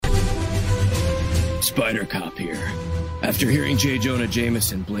Spider Cop here. After hearing J. Jonah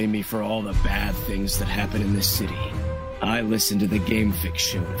Jameson blame me for all the bad things that happen in this city, I listened to the Game Fix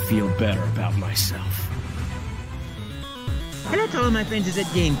show to feel better about myself. Hello to all my friends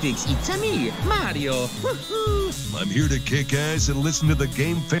at Game Fix. It's me, Mario. Woohoo! I'm here to kick ass and listen to the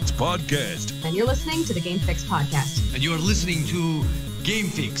Game Fix podcast. And you're listening to the Game Fix podcast. And you're listening to Game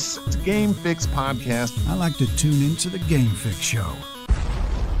Fix. It's Game Fix podcast. I like to tune into the Game Fix show.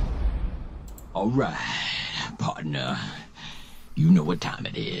 All right, partner. You know what time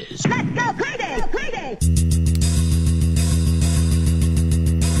it is. Let's go Payday! Payday!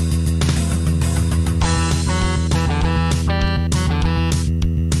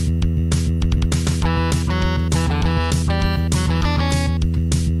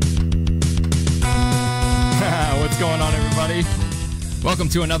 What's going on, everybody? Welcome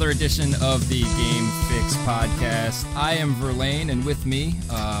to another edition of the Game Fix podcast. I am Verlaine, and with me,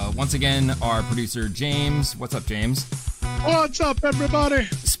 once again, our producer, James. What's up, James? What's up, everybody?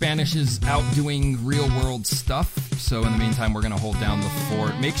 Spanish is out doing real-world stuff, so in the meantime, we're going to hold down the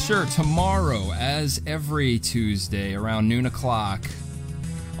fort. Make sure tomorrow, as every Tuesday, around noon o'clock,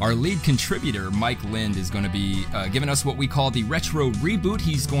 our lead contributor, Mike Lind, is going to be giving us what we call the Retro Reboot.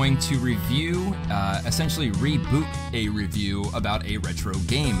 He's going to review, essentially reboot a review about a retro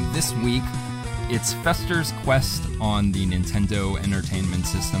game. This week, it's Fester's Quest on the Nintendo Entertainment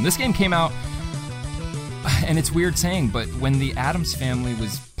System. This game came out, and it's weird saying, but when the Addams Family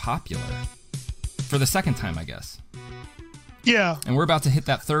was popular. For the second time, I guess. Yeah. And we're about to hit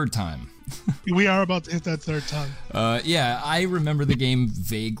that third time. We are about to hit that third time. Yeah, I remember the game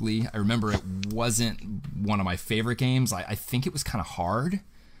vaguely. I remember it wasn't one of my favorite games. I think it was kind of hard.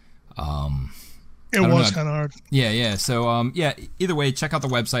 It was kind of hard. Yeah. So, either way, check out the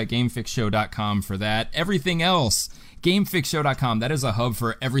website, GameFixShow.com for that. Everything else, GameFixShow.com. That is a hub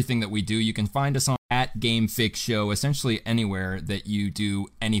for everything that we do. You can find us on at GameFixShow, essentially anywhere that you do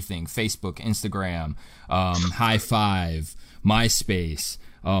anything. Facebook, Instagram, High Five, MySpace.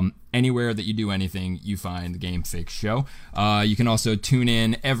 Anywhere that you do anything, you find the Game Fix Show. You can also tune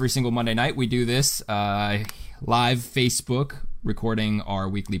in every single Monday night. We do this live Facebook, recording our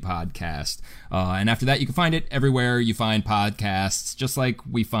weekly podcast. And after that, you can find it everywhere you find podcasts, just like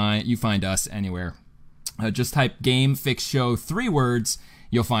you find us anywhere. Just type Game Fix Show, 3 words.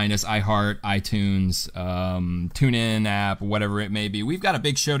 You'll find us, iHeart, iTunes, TuneIn app, whatever it may be. We've got a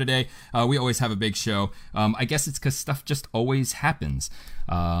big show today. We always have a big show. I guess it's because stuff just always happens.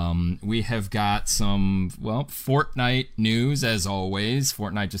 We have got some, Fortnite news, as always.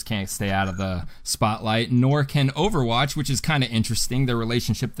 Fortnite just can't stay out of the spotlight, nor can Overwatch, which is kind of interesting, the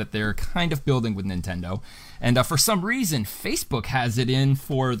relationship that they're kind of building with Nintendo. And for some reason, Facebook has it in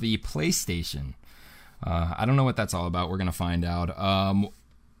for the PlayStation. I don't know what that's all about. We're going to find out.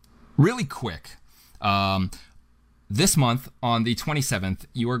 Really quick, this month on the 27th,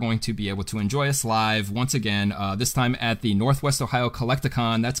 you are going to be able to enjoy us live once again, this time at the Northwest Ohio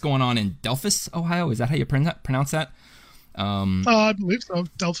Collecticon. That's going on in Delphus, Ohio. Is that how you pronounce that? I believe so.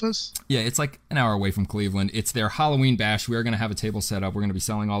 Delphus. Yeah, it's like an hour away from Cleveland. It's their Halloween bash. We are going to have a table set up. We're going to be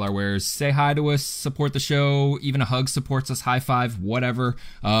selling all our wares. Say hi to us, support the show. Even a hug supports us. High five, whatever.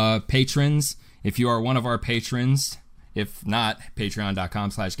 Patrons, if you are one of our patrons, if not,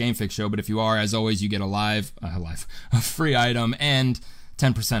 patreon.com/GameFixShow. But if you are, as always, you get a free item and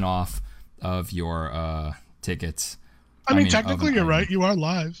 10% off of your tickets. I mean, technically, you're right. You are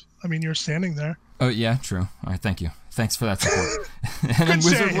live. I mean, you're standing there. Oh, yeah, true. All right, thank you. Thanks for that support. And then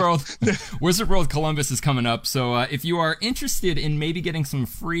Wizard World Columbus is coming up. So if you are interested in maybe getting some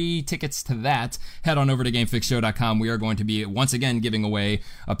free tickets to that, head on over to GameFixShow.com. We are going to be, once again, giving away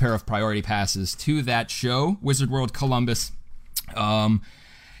a pair of priority passes to that show, Wizard World Columbus. I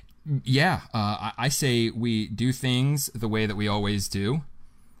say we do things the way that we always do.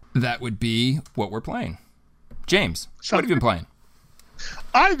 That would be what we're playing. James, what have you been playing?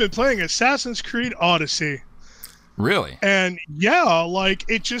 I've been playing Assassin's Creed Odyssey. Really? And yeah,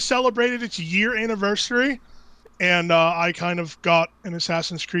 it just celebrated its year anniversary, and I kind of got an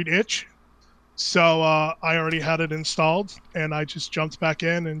Assassin's Creed itch. So I already had it installed, and I just jumped back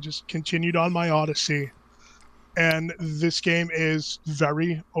in and just continued on my Odyssey. And this game is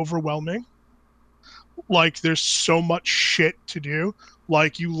very overwhelming. There's so much shit to do.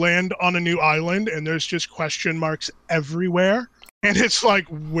 You land on a new island, and there's just question marks everywhere. And it's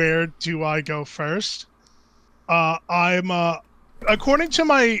where do I go first? I'm according to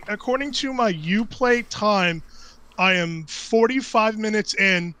my Uplay time, I am 45 minutes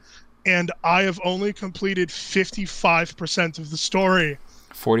in, and I have only completed 55% of the story.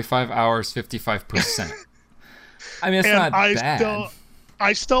 45 hours, 55%. I mean, it's not bad.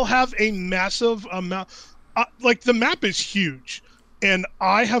 I still have a massive amount. Like, the map is huge, and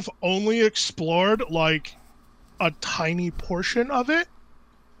I have only explored like a tiny portion of it.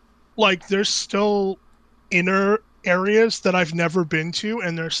 Like, there's still inner areas that I've never been to,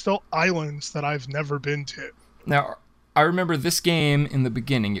 and there's still islands that I've never been to. Now, I remember this game in the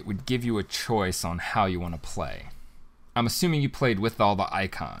beginning, it would give you a choice on how you want to play. I'm assuming you played with all the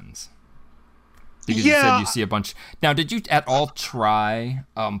icons. Because you said you see a bunch. Now, did you at all try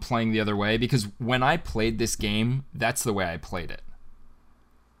playing the other way? Because when I played this game, that's the way I played it.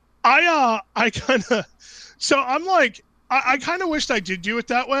 I kind of... So I'm like, I kind of wished I did do it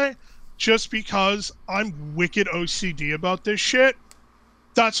that way, just because I'm wicked OCD about this shit.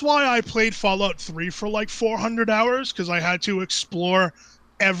 That's why I played Fallout 3 for like 400 hours, because I had to explore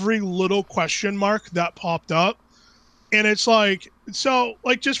every little question mark that popped up. And it's like, so,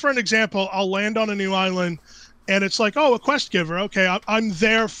 like, just for an example, I'll land on a new island, and it's like, oh, a quest giver. Okay, I'm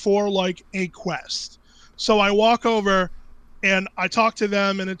there for, like, a quest. So I walk over, and I talk to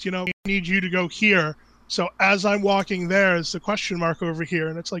them, and it's, I need you to go here. So as I'm walking there, there's the question mark over here,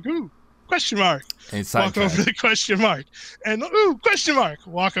 and it's like, ooh, question mark. Walk over to the question mark. And, ooh, question mark.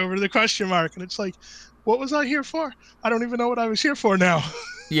 Walk over to the question mark. And it's like, what was I here for? I don't even know what I was here for now.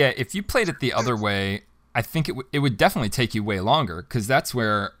 Yeah, if you played it the other way, I think it would definitely take you way longer, because that's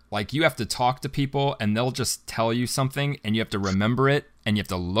where, like, you have to talk to people and they'll just tell you something and you have to remember it, and you have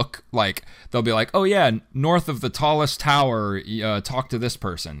to look, like, they'll be like, oh yeah, north of the tallest tower, talk to this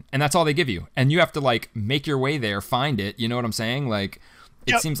person, and that's all they give you, and you have to, like, make your way there, find it, you know what I'm saying? Like,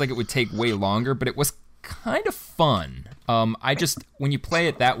 it seems like it would take way longer, but it was kind of fun. When you play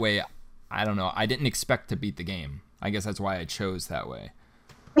it that way, I don't know, I didn't expect to beat the game. I guess that's why I chose that way.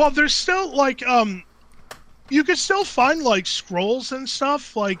 Well, there's still, like, you could still find, like, scrolls and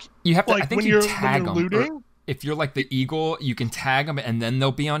stuff, like, you have to, like, I think when you you're tag them. looting. If you're like the eagle, you can tag them and then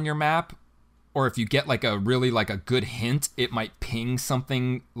they'll be on your map. Or if you get like a really like a good hint, it might ping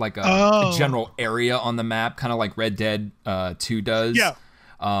something like a general area on the map, kind of like Red Dead 2 does. Yeah.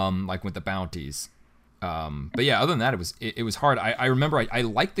 Like with the bounties. But yeah, other than that, it was hard. I remember I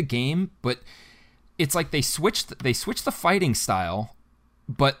liked the game, but it's like they switched the fighting style,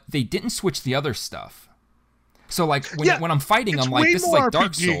 but they didn't switch the other stuff. So like when I'm fighting, I'm like, this is like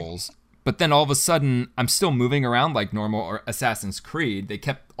Dark Souls. But then all of a sudden, I'm still moving around like normal or Assassin's Creed. They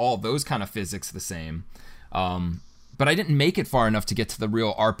kept all those kind of physics the same. But I didn't make it far enough to get to the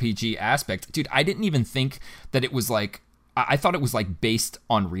real RPG aspect. Dude, I didn't even think that it was like... I thought it was like based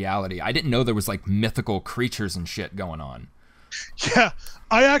on reality. I didn't know there was like mythical creatures and shit going on. Yeah,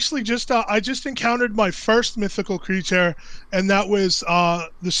 I actually just encountered my first mythical creature, and that was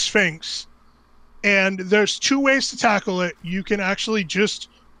the Sphinx. And there's two ways to tackle it. You can actually just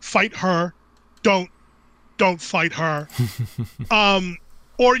fight her. Don't fight her.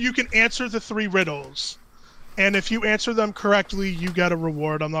 Or you can answer the 3 riddles. And if you answer them correctly, you get a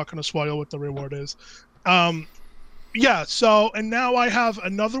reward. I'm not going to spoil what the reward is. Yeah, so, and now I have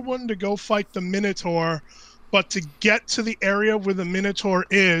another one to go fight the Minotaur, but to get to the area where the Minotaur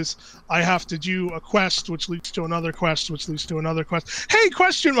is, I have to do a quest, which leads to another quest, which leads to another quest. Hey,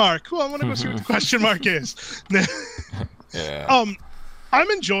 question mark! Cool, I want to go see what the question mark is. Yeah.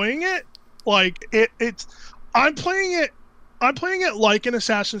 I'm enjoying it. Like, I'm playing it like an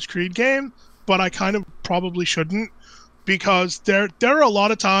Assassin's Creed game, but I kind of probably shouldn't, because there are a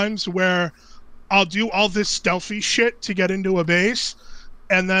lot of times where I'll do all this stealthy shit to get into a base,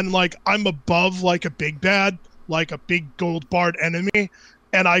 and then, like, I'm above, like, a big bad, like a big gold barred enemy,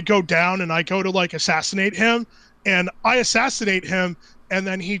 and I go down and I go to, like, assassinate him, and I assassinate him, and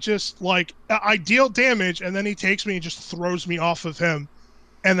then he just, like, I deal damage, and then he takes me and just throws me off of him,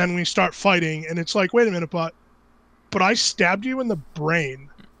 and then we start fighting, and it's like, wait a minute, but I stabbed you in the brain.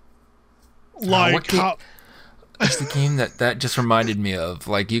 Like, how... It's the game that just reminded me of,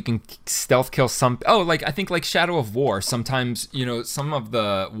 like, you can stealth kill some... Oh, like, I think, like, Shadow of War, sometimes, you know, some of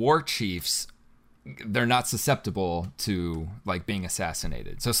the war chiefs, they're not susceptible to, like, being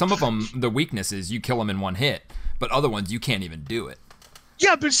assassinated. So some of them, the weakness is you kill them in one hit, but other ones, you can't even do it.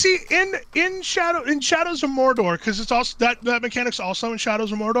 Yeah, but see, in Shadows of Mordor, because it's also that mechanic's also in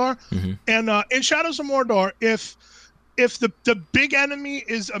Shadows of Mordor, and in Shadows of Mordor, if the big enemy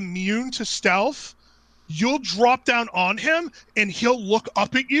is immune to stealth, you'll drop down on him, and he'll look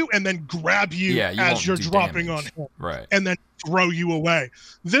up at you and then grab you as you're dropping on him, right? And then throw you away.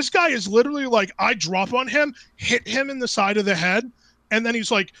 This guy is literally like, I drop on him, hit him in the side of the head, and then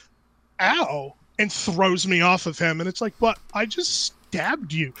he's like, "Ow!" and throws me off of him, and it's like, but I just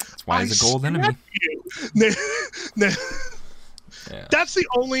stabbed you. That's why he's a gold enemy. Yeah. That's the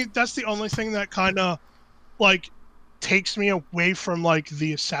only thing that kind of, like, takes me away from like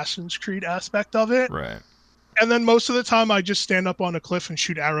the Assassin's Creed aspect of it. Right. And then most of the time I just stand up on a cliff and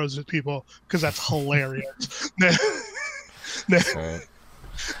shoot arrows at people because that's hilarious. Right.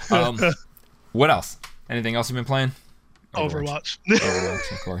 What else? Anything else you've been playing? Overwatch.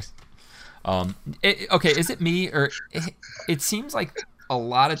 Overwatch, of course. Okay, is it me or it seems like a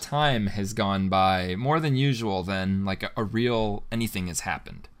lot of time has gone by, more than usual, than like a real anything has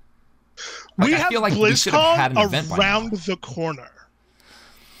happened. Like, I feel like we should have had an event around the corner.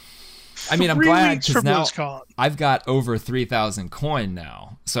 I mean, I'm glad because now BlizzCon. I've got over 3,000 coin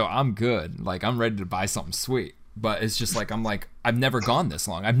now, so I'm good. Like, I'm ready to buy something sweet. But it's just like I've never gone this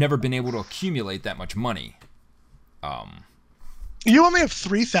long. I've never been able to accumulate that much money. You only have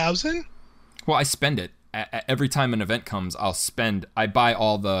 3,000? Well, I spend it. Every time an event comes, I buy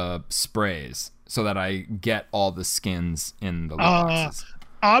all the sprays so that I get all the skins in the loot boxes.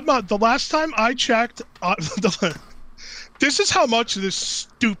 The last time I checked, this is how much this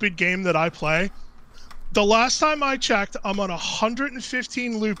stupid game that I play. The last time I checked, I'm on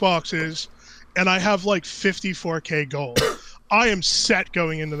 115 loot boxes, and I have like 54k gold. I am set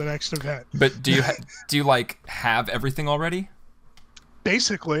going into the next event. But do you like have everything already?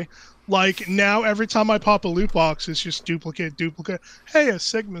 Basically, like now every time I pop a loot box, it's just duplicate. Hey, a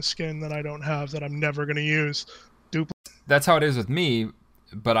Sigma skin that I don't have that I'm never gonna use. That's how it is with me.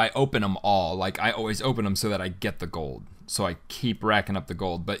 But I open them all. Like, I always open them so that I get the gold. So I keep racking up the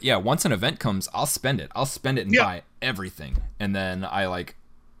gold. But yeah, once an event comes, I'll spend it. And buy everything. And then I, like,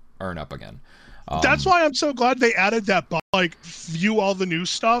 earn up again. That's why I'm so glad they added that, like, view all the new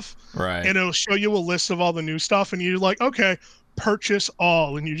stuff. Right. And it'll show you a list of all the new stuff. And you're like, okay, purchase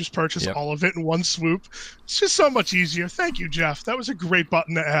all. And you just purchase all of it in one swoop. It's just so much easier. Thank you, Jeff. That was a great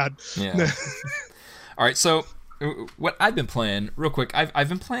button to add. Yeah. All right, so what I've been playing, real quick, I've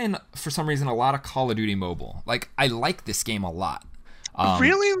been playing, for some reason, a lot of Call of Duty Mobile. Like, I like this game a lot.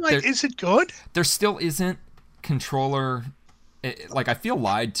 Really? Like, is it good? There still isn't controller... like, I feel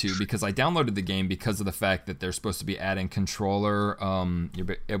lied to because I downloaded the game because of the fact that they're supposed to be adding controller.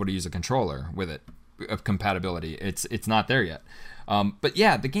 You're able to use a controller with it, of compatibility. It's not there yet. But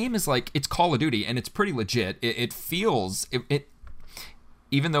yeah, the game is like, it's Call of Duty, and it's pretty legit. It feels...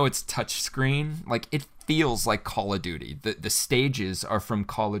 even though it's touchscreen, like, it feels like Call of Duty. The stages are from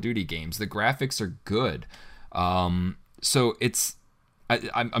Call of Duty games. The graphics are good. So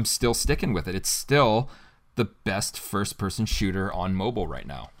I'm still sticking with it. It's still the best first-person shooter on mobile right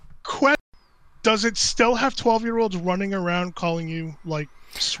now. Does it still have 12-year-olds running around calling you, like,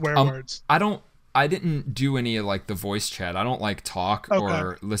 swear words? I didn't do any of, like, the voice chat. I don't like talk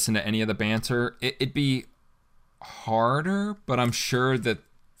or listen to any of the banter. It'd be harder, but I'm sure that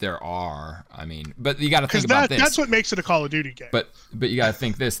there are. I mean, but you got to think about this. That's what makes it a Call of Duty game. But you got to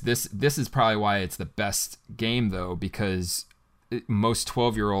think this is probably why it's the best game, though, because most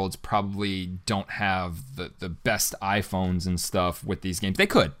 12-year-olds probably don't have the best iPhones and stuff with these games. They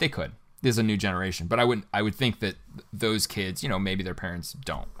could. There's a new generation, but I would think that those kids, maybe their parents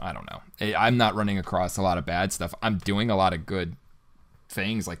don't. I don't know. I'm not running across a lot of bad stuff. I'm doing a lot of good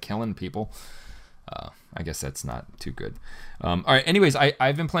things, like killing people. I guess that's not too good. All right. Anyways,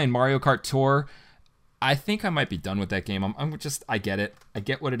 I've been playing Mario Kart Tour. I think I might be done with that game. I get it. I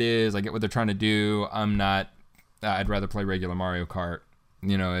get what it is. I get what they're trying to do. I'd rather play regular Mario Kart.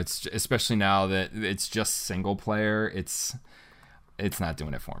 It's especially now that it's just single player. It's not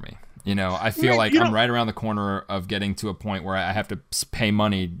doing it for me. I feel like I'm right around the corner of getting to a point where I have to pay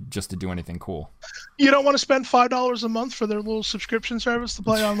money just to do anything cool. You don't want to spend $5 a month for their little subscription service to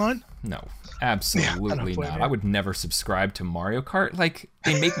play online? No, absolutely not. I would never subscribe to Mario Kart. Like,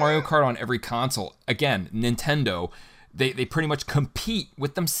 they make Mario Kart on every console. Again, Nintendo, they pretty much compete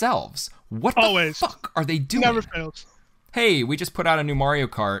with themselves. What the fuck are they doing? Never fails. Hey, we just put out a new Mario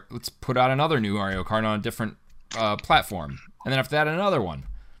Kart. Let's put out another new Mario Kart on a different platform. And then after that, another one.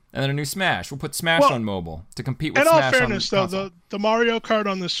 And then a new Smash. We'll put Smash on mobile to compete with Smash on console. In all fairness, though, the Mario Kart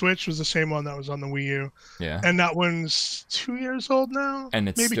on the Switch was the same one that was on the Wii U. Yeah. And that one's 2 years old now? And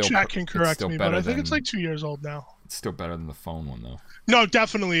it's maybe Chat can correct me, but I think it's like 2 years old now. It's still better than the phone one, though. No, it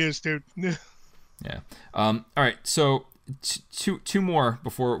definitely is, dude. Yeah. All right, so two more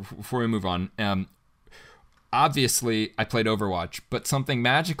before we move on. Obviously, I played Overwatch, but something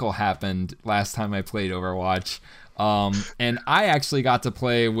magical happened last time I played Overwatch. And I actually got to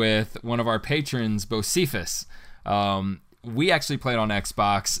play with one of our patrons, Bocephus. We actually played on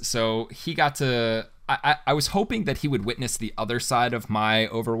Xbox, so he got to... I was hoping that he would witness the other side of my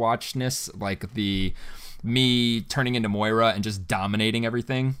Overwatchness, like me turning into Moira and just dominating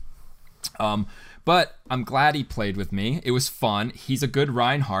everything. But I'm glad he played with me. It was fun. He's a good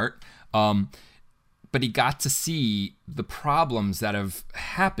Reinhardt. but he got to see the problems that are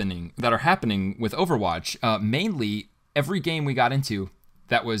happening with Overwatch. Mainly, every game we got into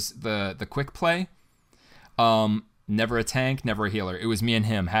that was the quick play. Never a tank, never a healer. It was me and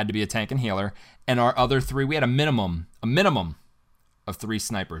him. Had to be a tank and healer. And our other three, we had a minimum of 3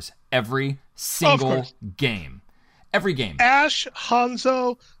 snipers every single game. Every game. Ashe,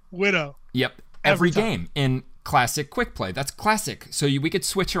 Hanzo, Widow. Yep. Every game in classic quick play. That's classic. So we could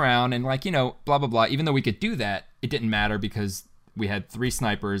switch around and blah, blah, blah. Even though we could do that, it didn't matter because we had 3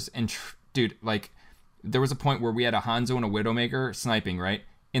 snipers. And dude, there was a point where we had a Hanzo and a Widowmaker sniping, right?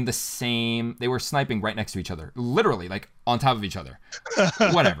 They were sniping right next to each other. Literally, on top of each other.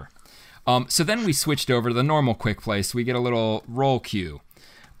 Whatever. So then we switched over to the normal quick play, so we get a little roll queue.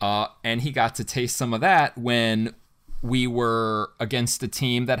 And he got to taste some of that when we were against a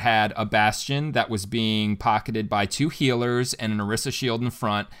team that had a Bastion that was being pocketed by 2 healers and an Orisa shield in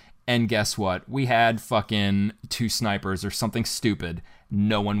front. And guess what? We had fucking 2 snipers or something stupid.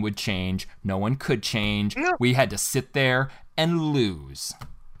 No one would change. No one could change. No. We had to sit there and lose.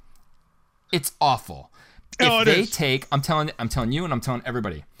 It's awful. If they take, I'm telling you and I'm telling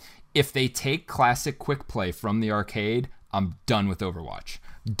everybody, if they take classic quick play from the arcade, I'm done with Overwatch.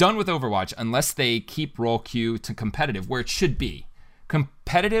 Done with Overwatch unless they keep roll queue to competitive where it should be.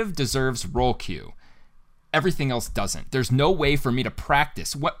 Competitive deserves roll queue. Everything else doesn't. There's no way for me to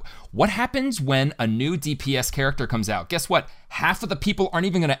practice. What happens when a new DPS character comes out? Guess what? Half of the people aren't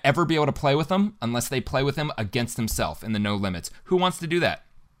even going to ever be able to play with them unless they play with him against himself in the no limits. Who wants to do that?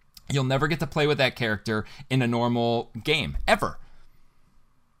 You'll never get to play with that character in a normal game, ever.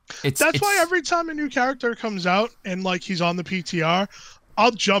 That's why every time a new character comes out and he's on the PTR,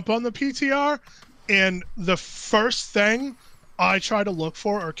 I'll jump on the PTR, and the first thing I try to look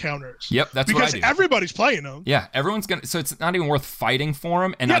for are counters. Yep, that's what I do. Because everybody's playing them. Yeah, everyone's gonna. So it's not even worth fighting for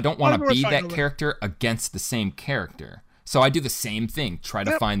them, and I don't want to be that character against the same character. So I do the same thing. Try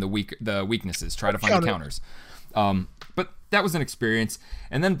to find the weaknesses. Try to find the counters. But that was an experience.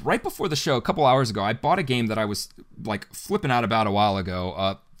 And then right before the show, a couple hours ago, I bought a game that I was flipping out about a while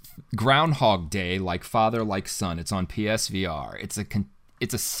ago. Groundhog Day, like father, like son. It's on PSVR.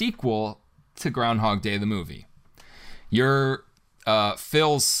 It's a sequel to Groundhog Day, the movie. You're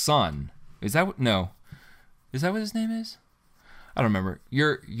Phil's son. Is that what his name is? I don't remember.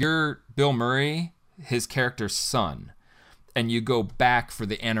 You're Bill Murray, his character's son. And you go back for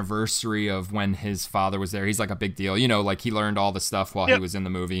the anniversary of when his father was there. He's a big deal. He learned all the stuff while he was in the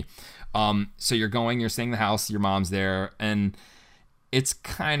movie. So you're staying in the house, your mom's there, and it's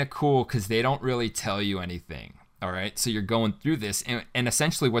kind of cool because they don't really tell you anything. All right. So you're going through this, and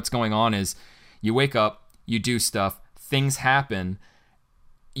essentially what's going on is you wake up, you do stuff, things happen,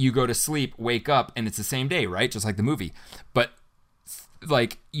 you go to sleep, wake up, and it's the same day, right? Just like the movie. But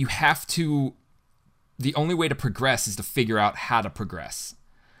you have to, the only way to progress is to figure out how to progress.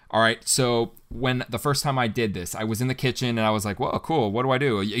 All right. So when the first time I did this, I was in the kitchen and I was like, whoa, cool. What do I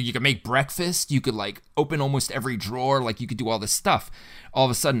do? You could make breakfast. You could open almost every drawer. You could do all this stuff. All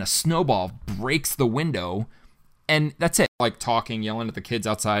of a sudden a snowball breaks the window and that's it. Talking, yelling at the kids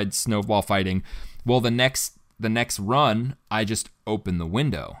outside, snowball fighting. Well, the next run, I just opened the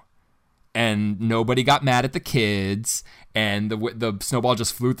window and nobody got mad at the kids and the snowball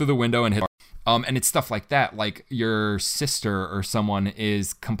just flew through the window and hit. And it's stuff like that, your sister or someone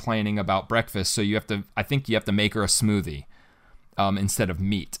is complaining about breakfast, so I think you have to make her a smoothie instead of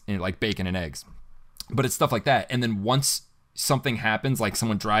meat, like bacon and eggs. But it's stuff like that. And then once something happens,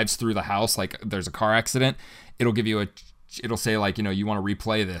 someone drives through the house, there's a car accident, it'll say you want to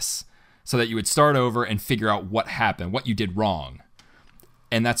replay this, so that you would start over and figure out what happened, what you did wrong.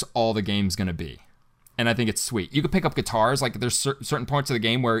 And that's all the game's going to be. And I think it's sweet. You could pick up guitars. There's certain parts of the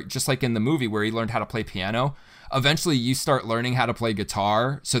game where, just like in the movie where he learned how to play piano, eventually you start learning how to play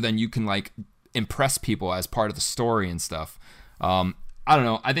guitar, so then you can impress people as part of the story and stuff. I don't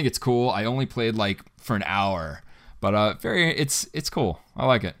know. I think it's cool. I only played for an hour, but it's cool. I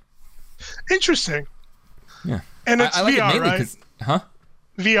like it. Interesting. Yeah. And it's I like VR, it mainly right? Huh?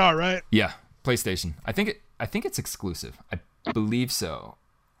 VR, right? Yeah. PlayStation. I think it's exclusive. I believe so.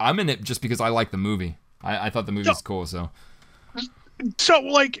 I'm in it just because I like the movie. I thought the movie was cool, so. So,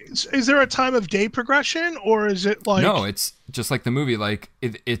 is there a time of day progression, or is it No, it's just like the movie.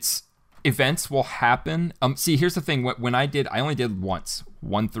 It's events will happen. See, here's the thing. When I only did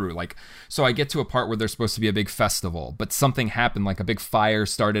one through. So I get to a part where there's supposed to be a big festival, but something happened. A big fire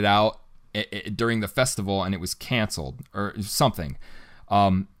started out during the festival, and it was canceled or something.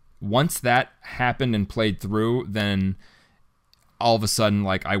 Once that happened and played through, then all of a sudden,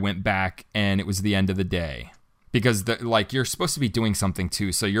 I went back and it was the end of the day. because like you're supposed to be doing something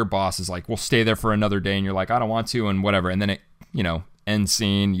too. So your boss is like, "We'll stay there for another day," and you're like, "I don't want to," and whatever. And then it, end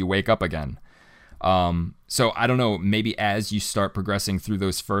scene, you wake up again. So I don't know. Maybe as you start progressing through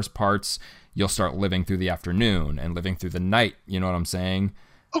those first parts, you'll start living through the afternoon and living through the night. You know what I'm saying?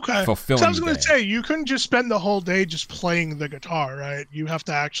 Okay. Fulfilling. So I was going to say, you couldn't just spend the whole day just playing the guitar, right? You have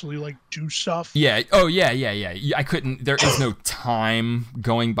to actually like do stuff. Yeah. Oh, yeah. I couldn't. There is no time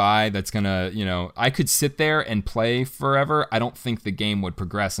going by that's gonna. I could sit there and play forever. I don't think the game would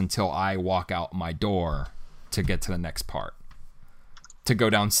progress until I walk out my door to get to the next part, to go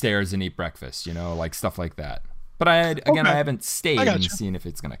downstairs and eat breakfast. Like stuff like that. But I haven't stayed and seen if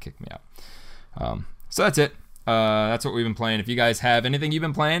it's gonna kick me out. So that's it. That's what we've been playing. If you guys have anything you've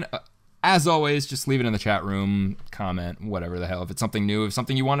been playing, as always, just leave it in the chat room, comment, whatever the hell. If it's something new, if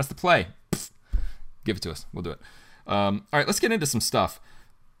something you want us to play, give it to us. We'll do it. All right, let's get into some stuff.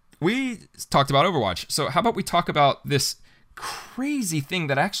 We talked about Overwatch. So how about we talk about this crazy thing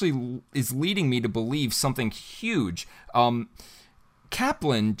that actually is leading me to believe something huge. Jeff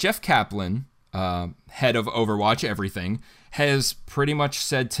Kaplan, head of Overwatch everything, has pretty much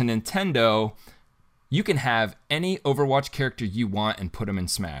said to Nintendo, you can have any Overwatch character you want and put them in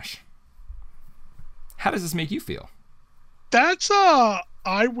Smash. How does this make you feel? That's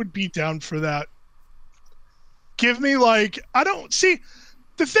I would be down for that. Give me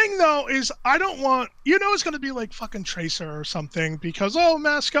the thing though is I don't want, it's going to be like fucking Tracer or something because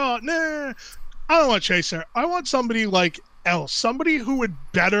mascot, nah. I don't want Tracer. I want somebody like else, somebody who would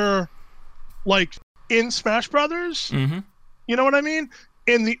better like in Smash Brothers. Mm-hmm. You know what I mean?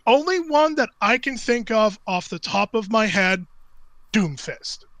 And the only one that I can think of off the top of my head,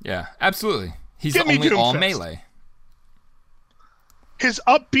 Doomfist. Yeah, absolutely. He's the only all melee. His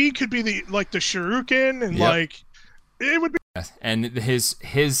up B could be the shuriken and it would be. Yes. And his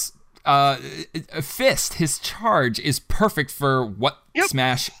fist, his charge is perfect for what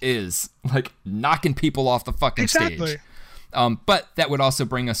Smash is, like knocking people off the fucking stage. But that would also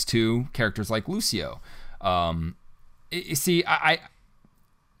bring us to characters like Lucio. You see,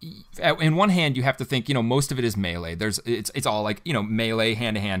 in one hand, you have to think, most of it is melee. It's all like, melee,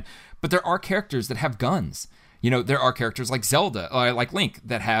 hand to hand. But there are characters that have guns. There are characters like Zelda, like Link,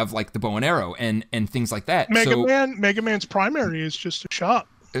 that have like the bow and arrow and things like that. Mega Man's primary is just a shot.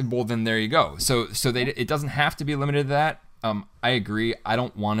 Well, then there you go. So it doesn't have to be limited to that. I agree. I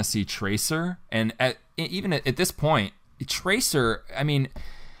don't want to see Tracer. And even at this point, Tracer, I mean,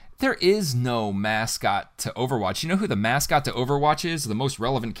 there is no mascot to Overwatch. You know who the mascot to Overwatch is? The most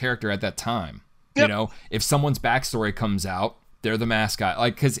relevant character at that time. Yep. If someone's backstory comes out, they're the mascot.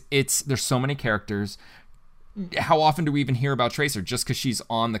 Like, because there's so many characters. How often do we even hear about Tracer? Just because she's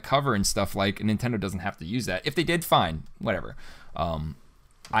on the cover and stuff, like, Nintendo doesn't have to use that. If they did, fine. Whatever.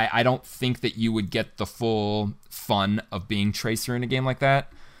 I don't think that you would get the full fun of being Tracer in a game like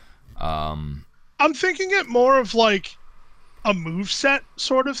that. I'm thinking it more of like a moveset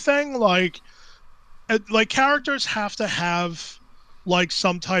sort of thing. Like characters have to have like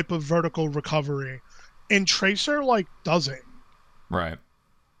some type of vertical recovery, and Tracer doesn't. Right.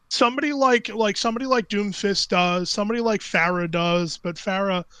 Somebody like Doomfist does. Somebody like Pharah does, but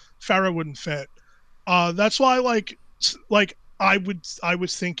Pharah wouldn't fit. That's why I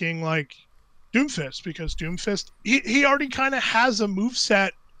was thinking like Doomfist, because Doomfist he already kind of has a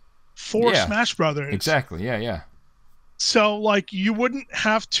moveset for Smash Brothers. Exactly. Yeah. So you wouldn't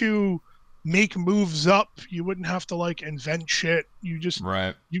have to make moves up. You wouldn't have to invent shit. You just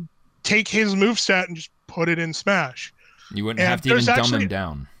you take his moveset and just put it in Smash. You wouldn't have to even dumb him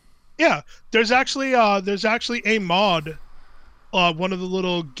down. Yeah, there's actually a mod, one of the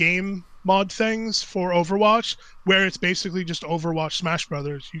little game mod things for Overwatch, where it's basically just Overwatch Smash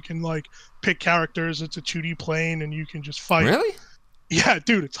Brothers. You can pick characters. It's a 2D plane, and you can just fight. Really? Yeah,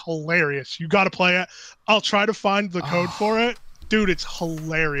 dude, it's hilarious. You got to play it. I'll try to find the code for it. Dude, it's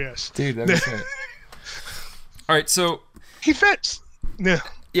hilarious. Dude, that's it. All right, so he fits. Yeah.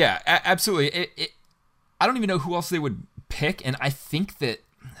 Yeah, absolutely. I don't even know who else they would pick, and I think that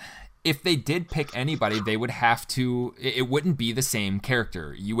if they did pick anybody, they would have to. It wouldn't be the same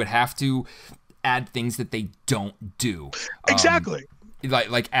character. You would have to add things that they don't do. Exactly.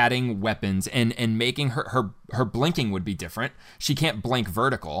 Like adding weapons and making her blinking would be different. She can't blink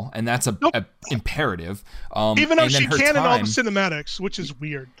vertical, and that's a imperative. Even though she can in all the cinematics, which is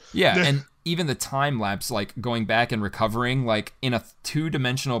weird. Yeah, and even the time lapse, going back and recovering, in a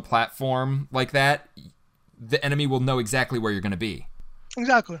 2-dimensional platform like that, the enemy will know exactly where you're going to be.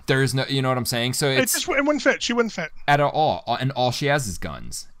 Exactly. There is no, you know what I'm saying? So it wouldn't fit. She wouldn't fit at all, and all she has is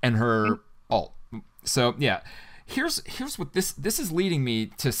guns and her ult. So yeah. Here's what this is leading me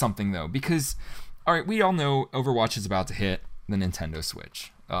to something though, because all right, we all know Overwatch is about to hit the Nintendo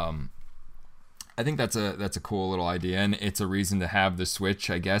Switch. I think that's a cool little idea, and it's a reason to have the Switch,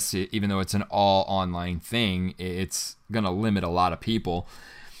 I guess. Even though it's an all online thing, it's going to limit a lot of people.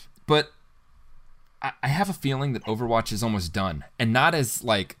 But I have a feeling that Overwatch is almost done, and not as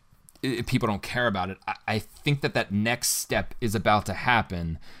like people don't care about it. I think that next step is about to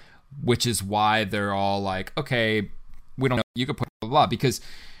happen, which is why they're all like, okay, we don't know, you could put blah, blah, blah, because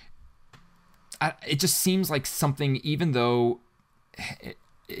it just seems like something, even though,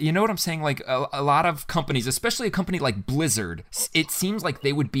 you know what I'm saying? Like a lot of companies, especially a company like Blizzard, it seems like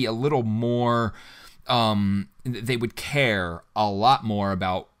they would be a little more, they would care a lot more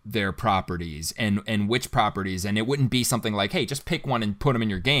about their properties and which properties, and it wouldn't be something like, hey, just pick one and put them in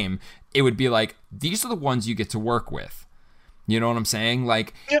your game. It would be like, these are the ones you get to work with. You know what I'm saying?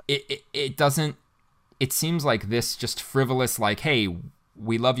 Like, yep. It doesn't, it seems like this just frivolous, like, hey,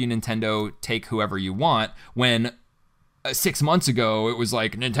 we love you, Nintendo, take whoever you want, when 6 months ago it was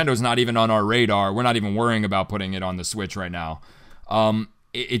like, Nintendo's not even on our radar, we're not even worrying about putting it on the Switch right now.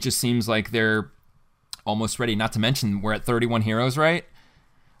 It just seems like they're almost ready, not to mention we're at 31 heroes, right?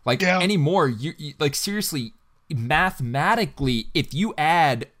 Like, anymore, you like, seriously, mathematically, if you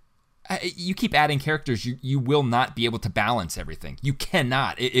keep adding characters, you will not be able to balance everything. You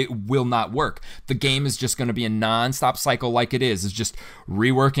cannot. It will not work. The game is just going to be a non-stop cycle like it is. It's just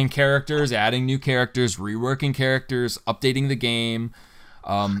reworking characters, adding new characters, reworking characters, updating the game.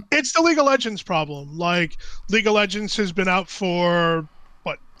 It's the League of Legends problem. Like, League of Legends has been out for,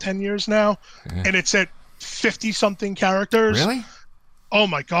 10 years now? Yeah. And it's at 50-something characters. Really? Oh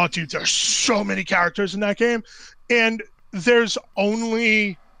my god, dude, there's so many characters in that game. And there's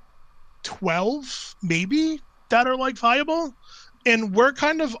only 12, maybe, that are, like, viable. And we're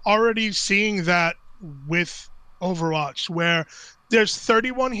kind of already seeing that with Overwatch, where there's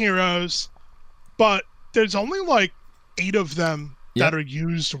 31 heroes, but there's only, like, 8 of them that are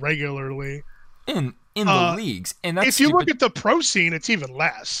used regularly. In the leagues. And that's if you look at the pro scene, it's even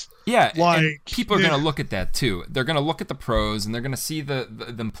less. Yeah, like, and people are going to look at that too. They're going to look at the pros, and they're going to see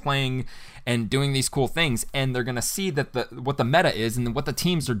them playing and doing these cool things, and they're going to see that what the meta is and what the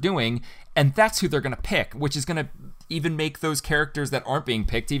teams are doing, and that's who they're going to pick, which is going to even make those characters that aren't being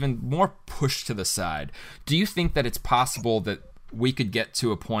picked even more pushed to the side. Do you think that it's possible that we could get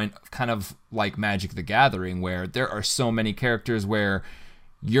to a point kind of like Magic the Gathering, where there are so many characters where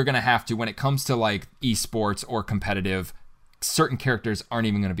you're going to have to, when it comes to like esports or competitive, certain characters aren't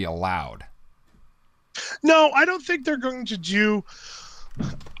even going to be allowed? No, I don't think they're going to do.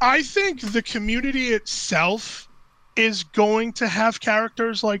 I think the community itself is going to have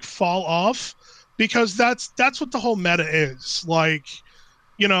characters like fall off, because that's what the whole meta is. Like,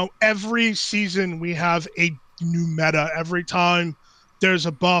 you know, every season we have a new meta. Every time there's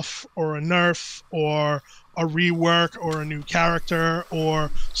a buff or a nerf or a rework or a new character or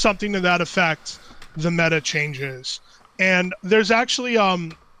something to that effect, the meta changes. And there's actually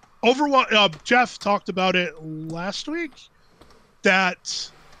Overwatch. Jeff talked about it last week, that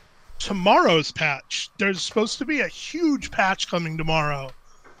tomorrow's patch, there's supposed to be a huge patch coming tomorrow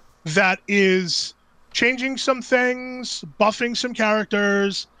that is changing some things, buffing some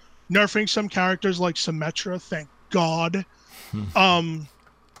characters, nerfing some characters like Symmetra, thank God.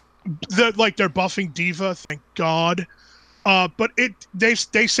 They're buffing D.Va, thank God. But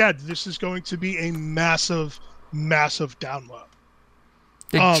they said this is going to be a massive download.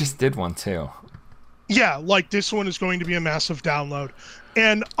 They just did one too. Yeah, like, this one is going to be a massive download.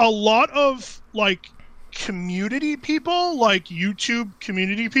 And a lot of, like, community people, like YouTube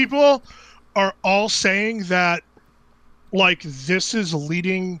community people, are all saying that, like, this is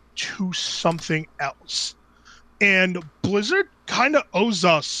leading to something else. And Blizzard kind of owes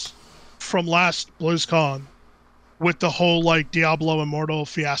us from last BlizzCon with the whole, like, Diablo Immortal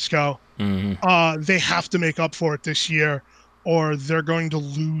fiasco. Mm-hmm. They have to make up for it this year, or they're going to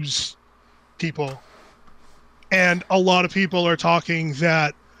lose people. And a lot of people are talking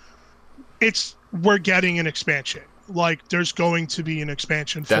that we're getting an expansion. Like, there's going to be an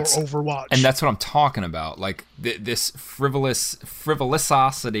expansion for Overwatch. And that's what I'm talking about. Like, this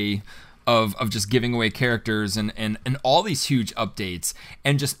frivolosity of just giving away characters and all these huge updates.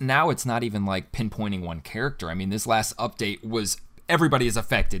 And just now it's not even like pinpointing one character. I mean, this last update was everybody is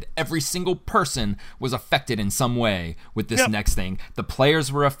affected. Every single person was affected in some way with this next thing. The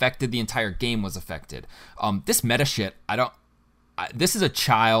players were affected. The entire game was affected. This meta shit, this is a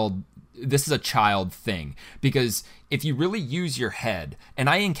child thing, because if you really use your head, and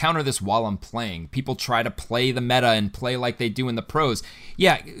I encounter this while I'm playing, people try to play the meta and play like they do in the pros.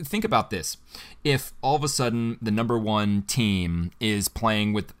 Yeah, think about this. If all of a sudden the number one team is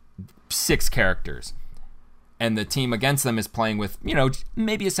playing with 6 characters, and the team against them is playing with,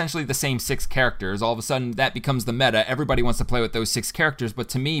 maybe essentially the same 6 characters. All of a sudden, that becomes the meta. Everybody wants to play with those 6 characters, but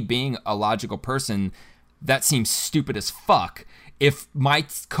to me, being a logical person, that seems stupid as fuck. If my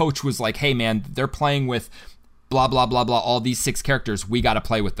coach was like, hey, man, they're playing with blah, blah, blah, blah, all these 6 characters, we got to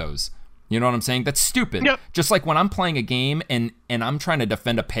play with those. You know what I'm saying? That's stupid. Yep. Just like when I'm playing a game and I'm trying to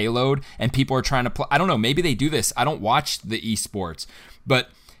defend a payload and people are trying to play, I don't know, maybe they do this. I don't watch the esports, but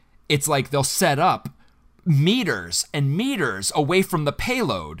it's like they'll set up meters and meters away from the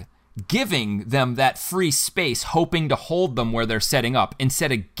payload, giving them that free space, hoping to hold them where they're setting up,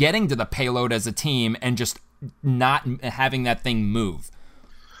 instead of getting to the payload as a team and just not having that thing move.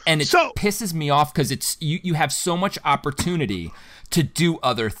 And it pisses me off because it's you have so much opportunity to do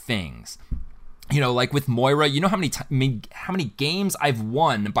other things. Like with Moira, you know how many games I've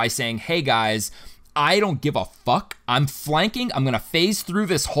won by saying, hey guys, I don't give a fuck. I'm flanking. I'm going to phase through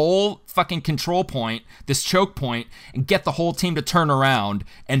this whole fucking control point, this choke point, and get the whole team to turn around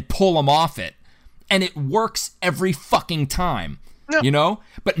and pull them off it. And it works every fucking time,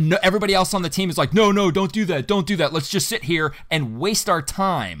 But no, everybody else on the team is like, no, don't do that. Don't do that. Let's just sit here and waste our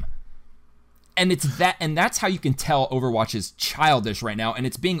time. And it's that, and that's how you can tell Overwatch is childish right now, and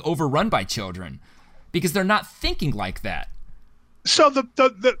it's being overrun by children because they're not thinking like that. So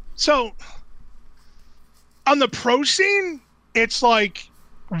so on the pro scene, it's like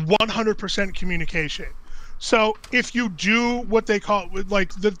 100% communication. So if you do what they call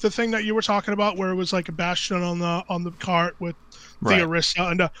like the thing that you were talking about, where it was like a Bastion on the cart with the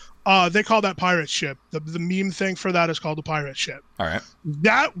Orisa, and they call that pirate ship. The meme thing for that is called the pirate ship. All right,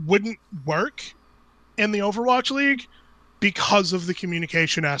 that wouldn't work in the Overwatch League because of the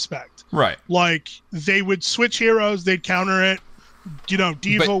communication aspect. Right, like they would switch heroes, they'd counter it.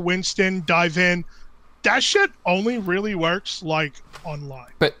 D.Va, Winston, dive in. That shit only really works like online,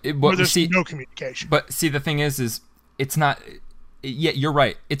 where there's no communication. But see, the thing is it's not. Yeah, you're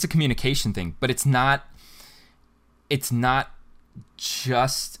right. It's a communication thing, but it's not. It's not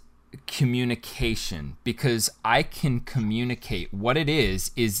just communication, because I can communicate. What it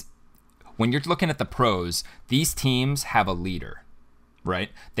is when you're looking at the pros, these teams have a leader. Right?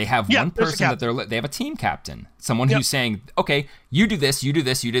 They have one person that they have a team captain, someone who's saying, okay, you do this, you do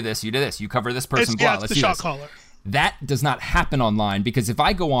this, you do this, you do this, you cover this person, let's do shot this. Caller. That does not happen online, because if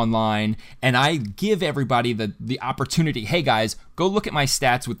I go online and I give everybody the opportunity, hey guys, go look at my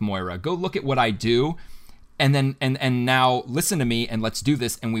stats with Moira, go look at what I do, and then and now listen to me and let's do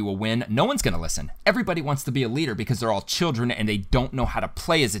this and we will win. No one's going to listen. Everybody wants to be a leader because they're all children and they don't know how to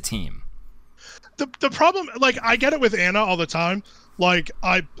play as a team. The problem, like, I get it with Anna all the time. Like,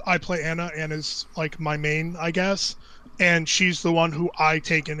 I play Anna. Anna's, like, my main, I guess. And she's the one who I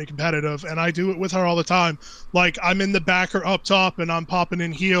take into competitive. And I do it with her all the time. Like, I'm in the back or up top, and I'm popping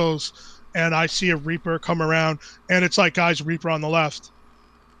in heals. And I see a Reaper come around. And it's like, guys, Reaper on the left.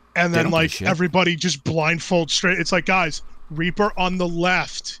 And then, like, everybody just blindfold straight. It's like, guys, Reaper on the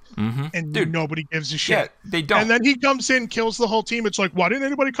left. Mm-hmm. And dude, nobody gives a shit. Yeah, they don't. And then he comes in, kills the whole team. It's like, why didn't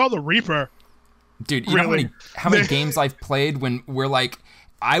anybody call the Reaper? Dude, you know how many games I've played when we're like,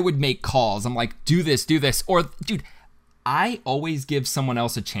 I would make calls. I'm like, do this. Or, dude, I always give someone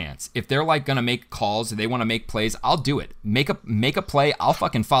else a chance. If they're like going to make calls or they want to make plays, I'll do it. Make a play, I'll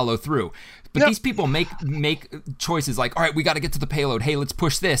fucking follow through. But these people make choices like, all right, we got to get to the payload. Hey, let's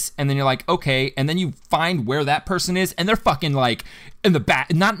push this. And then you're like, okay. And then you find where that person is, and they're fucking like in the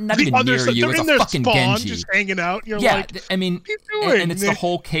back, not even near you. It's a fucking spawn, Genji. Just hanging out. You're like, I mean, and it's the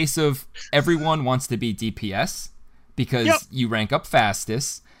whole case of everyone wants to be DPS because you rank up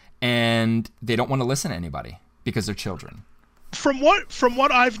fastest, and they don't want to listen to anybody because they're children. From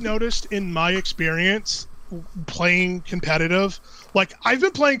what I've noticed in my experience playing competitive, like, I've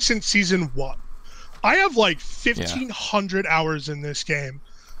been playing since season 1. I have like 1,500 hours in this game.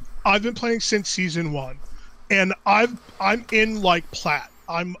 I've been playing since season 1, and I'm in like plat.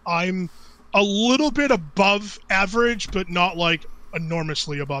 I'm a little bit above average, but not like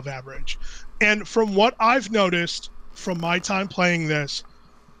enormously above average. And from what I've noticed from my time playing this,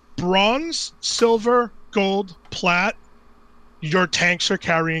 bronze, silver, gold, plat, your tanks are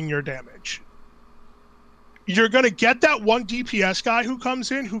carrying your damage. You're going to get that one DPS guy who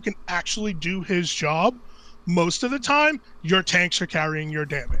comes in who can actually do his job. Most of the time, your tanks are carrying your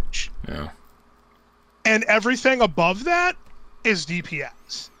damage. Yeah. And everything above that is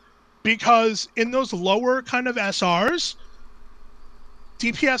DPS. Because in those lower kind of SRs,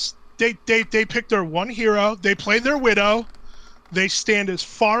 DPS, they pick their one hero, they play their Widow, they stand as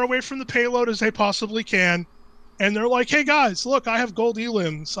far away from the payload as they possibly can, and they're like, hey guys, look, I have gold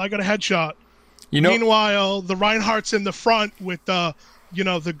elims, I got a headshot. Meanwhile, the Reinhardt's in the front with the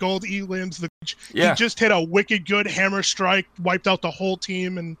the gold elims. Yeah. He just hit a wicked good hammer strike, wiped out the whole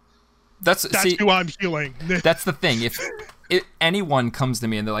team, and that's who I'm healing. That's the thing. If anyone comes to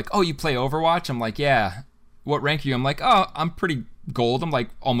me and they're like, "Oh, you play Overwatch?" I'm like, "Yeah." What rank are you? I'm like, "Oh, I'm pretty gold. I'm like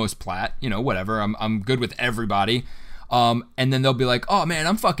almost plat. Whatever. I'm good with everybody." And then they'll be like, "Oh man,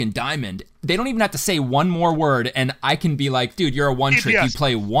 I'm fucking diamond." They don't even have to say one more word, and I can be like, "Dude, you're a one trick. You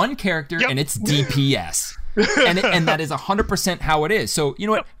play one character, and it's DPS." and that is 100% how it is. So you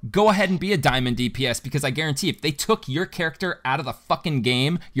know what? Go ahead and be a diamond DPS, because I guarantee if they took your character out of the fucking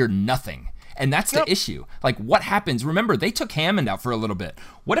game, you're nothing. And that's the issue. Like, what happens? Remember, they took Hammond out for a little bit.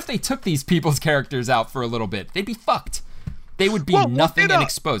 What if they took these people's characters out for a little bit? They'd be fucked. They would be nothing and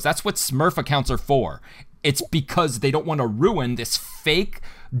exposed. That's what Smurf accounts are for. It's because they don't want to ruin this fake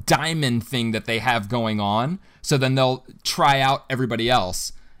diamond thing that they have going on. So then they'll try out everybody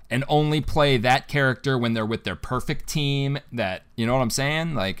else and only play that character when they're with their perfect team. That, you know what I'm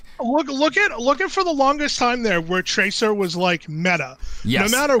saying? Like, look at for the longest time there where Tracer was like meta.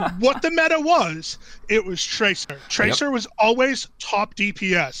 Yes. No matter what the meta was, it was Tracer. Tracer was always top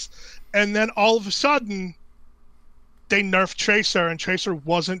DPS. And then all of a sudden they nerfed Tracer, and Tracer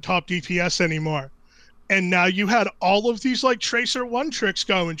wasn't top DPS anymore. And now you had all of these like Tracer one tricks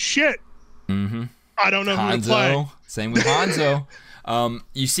going, shit. Mm-hmm. I don't know who to play. Same with Hanzo.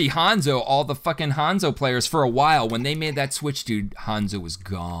 You see Hanzo, all the fucking Hanzo players for a while, when they made that switch, dude, Hanzo was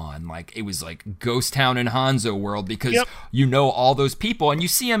gone. Like, it was like ghost town in Hanzo world, because all those people, and you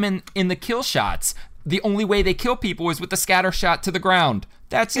see them in the kill shots. The only way they kill people is with the scatter shot to the ground.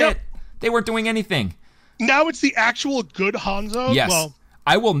 That's it. They weren't doing anything. Now it's the actual good Hanzo? Yes. Well,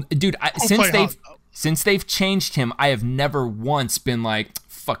 I will, dude, since they've changed him, I have never once been like,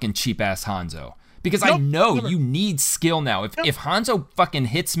 fucking cheap-ass Hanzo. Because I know you need skill now. If Hanzo fucking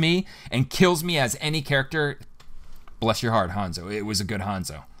hits me and kills me as any character, bless your heart, Hanzo. It was a good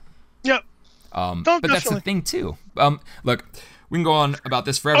Hanzo. Yep. But that's the thing too. Look, we can go on about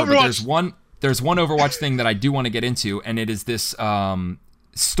this forever, but there's one Overwatch thing that I do want to get into, and it is this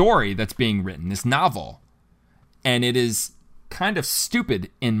story that's being written, this novel, and it is kind of stupid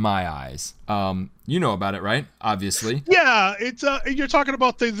in my eyes. You know about it, right? Obviously. Yeah, it's you're talking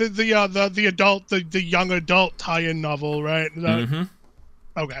about the adult, the young adult tie-in novel, right? Mm-hmm.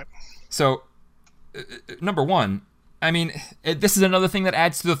 Okay. So, number one, I mean, this is another thing that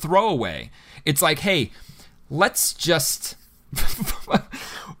adds to the throwaway. It's like, hey, let's just.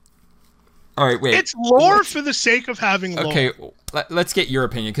 All right, wait. It's lore for the sake of having lore. Okay, let's get your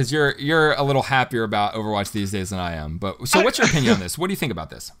opinion, because you're a little happier about Overwatch these days than I am. But so, what's your opinion on this? What do you think about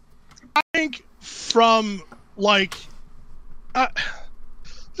this? I think from like,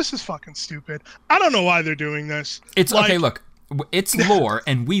 this is fucking stupid. I don't know why they're doing this. It's like, okay. Look, it's lore,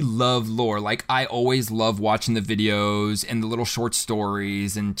 and we love lore. Like, I always love watching the videos and the little short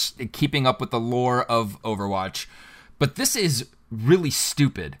stories and keeping up with the lore of Overwatch. But this is really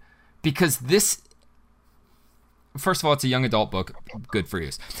stupid, because this, first of all, it's a young adult book. Good for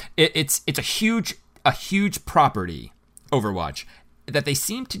you. It's a huge property, Overwatch, that they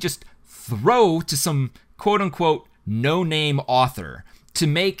seem to just throw to some quote-unquote no-name author to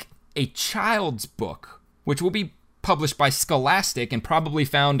make a child's book, which will be published by Scholastic and probably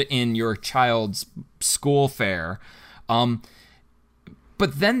found in your child's school fair. But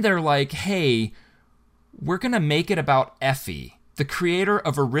then they're like, hey, we're going to make it about Effie, the creator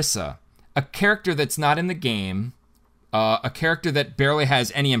of Orisa, a character that's not in the game, a character that barely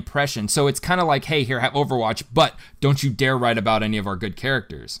has any impression. So it's kind of like, hey, here, have Overwatch, but don't you dare write about any of our good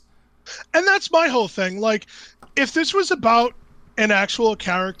characters. And that's my whole thing. Like, if this was about an actual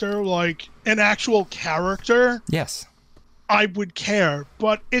character, yes, I would care.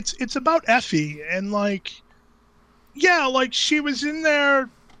 But it's about Effie, and like, yeah, like she was in there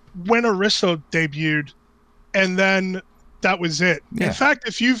when Orisa debuted, and then that was it. Yeah. In fact,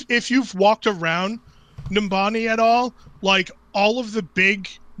 if you've walked around Numbani at all, like all of the big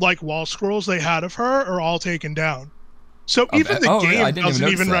like wall scrolls they had of her are all taken down. So even the game doesn't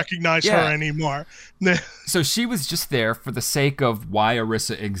even recognize her anymore. So she was just there for the sake of why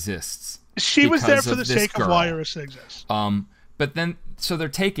Orisa exists. She was there for the sake of why Orisa exists. But then, so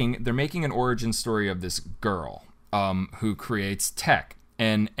they're making an origin story of this girl who creates tech,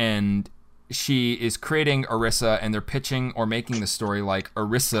 and she is creating Orisa, and they're pitching or making the story like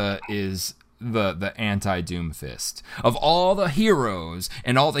Orisa is the anti-Doomfist. Of all the heroes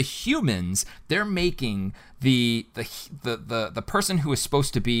and all the humans, they're making the person who is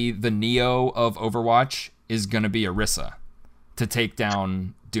supposed to be the Neo of Overwatch is going to be Orisa to take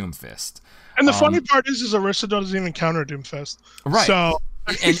down Doomfist. And the funny part is Orisa doesn't even counter Doomfist. Right. So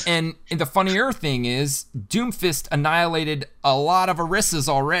And the funnier thing is, Doomfist annihilated a lot of Orissas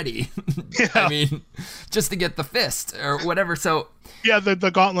already. Yeah. I mean, just to get the fist or whatever. So yeah, the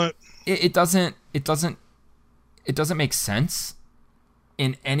gauntlet. It doesn't make sense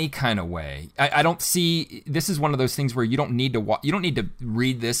in any kind of way. I don't see. This is one of those things where you don't need to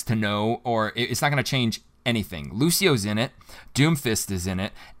read this to know, or it's not going to change anything. Lucio's in it. Doomfist is in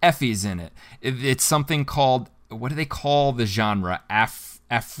it. Effie's in it. It's something called, what do they call the genre?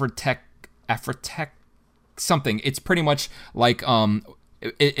 Afrotech something. It's pretty much like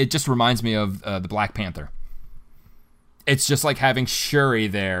it just reminds me of the Black Panther. It's just like having Shuri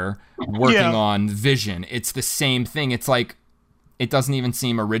there working on Vision. It's the same thing. It's like, it doesn't even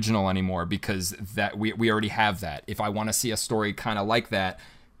seem original anymore because that we already have that. If I want to see a story kind of like that,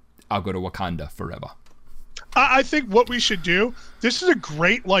 I'll go to Wakanda forever. I think what we should do, this is a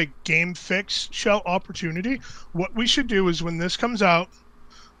great like Game Fix show opportunity. What we should do is when this comes out,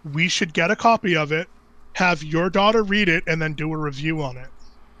 we should get a copy of it, have your daughter read it, and then do a review on it.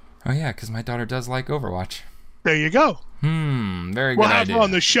 Oh yeah, because my daughter does like Overwatch. There you go. Very good we'll have idea. her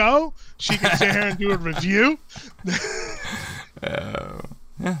on the show. She can sit here and do a review.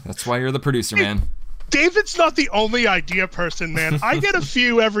 Yeah, that's why you're the producer, man. David's not the only idea person, man. I get a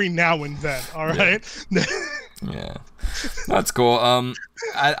few every now and then. All right. Yeah, that's cool.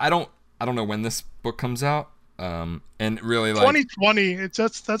 I don't know when this book comes out. And really, like 2020.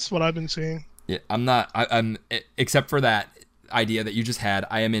 That's what I've been seeing. Yeah, I'm except for that idea that you just had.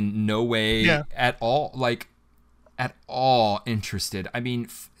 I am in no way at all interested. I mean,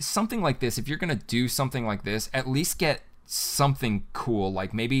 something like this. If you're gonna do something like this, at least get something cool,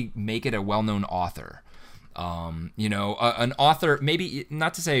 like maybe make it a well-known author. An author, maybe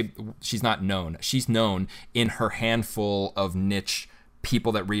not to say she's not known. She's known in her handful of niche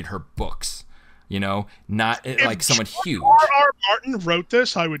people that read her books. Not if like someone huge. R.R. Martin wrote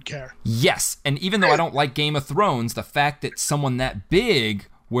this, I would care. Yes, and even though I don't like Game of Thrones, the fact that someone that big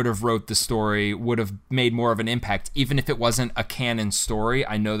would have wrote the story would have made more of an impact. Even if it wasn't a canon story,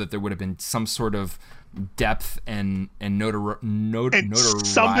 I know that there would have been some sort of depth and notoriety.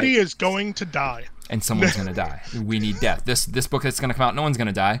 Somebody is going to die. And someone's going to die. We need death. This book that's going to come out, no one's going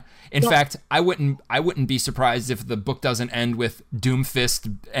to die. In fact, I wouldn't be surprised if the book doesn't end with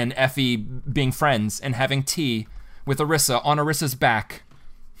Doomfist and Effie being friends and having tea with Orissa on Orissa's back.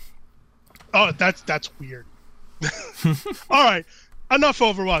 Oh, that's weird. All right, enough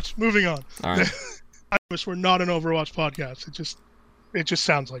Overwatch. Moving on. All right. I wish we're not an Overwatch podcast. It just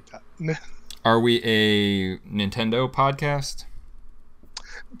sounds like that. Are we a Nintendo podcast?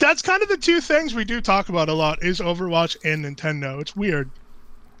 That's kind of the two things we do talk about a lot is Overwatch and Nintendo. It's weird.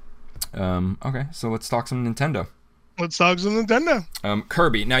 Okay, so let's talk some Nintendo. Let's talk some Nintendo.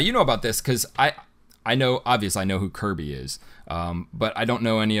 Kirby. Now, you know about this because I know, obviously I know who Kirby is, but I don't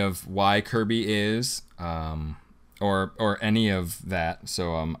know any of why Kirby is, or any of that.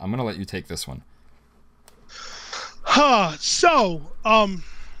 So I'm going to let you take this one. So,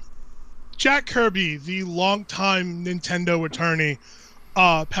 Jack Kirby, the longtime Nintendo attorney,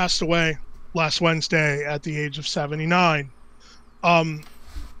 passed away last Wednesday at the age of 79.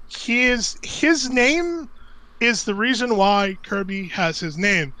 His name is the reason why Kirby has his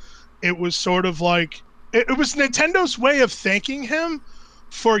name. It was sort of like it was Nintendo's way of thanking him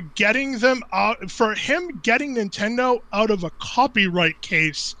for getting Nintendo out of a copyright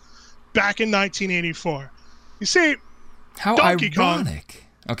case back in 1984. You see, how Donkey ironic.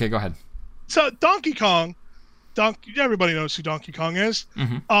 Kong. Okay, go ahead. So Donkey Kong, everybody knows who Donkey Kong is.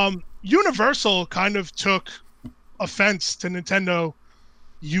 Mm-hmm. Universal kind of took offense to Nintendo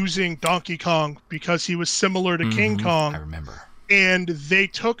using Donkey Kong because he was similar to King Kong. I remember. And they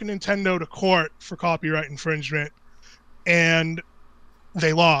took Nintendo to court for copyright infringement, and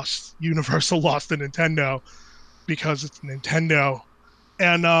they lost. Universal lost to Nintendo because it's Nintendo.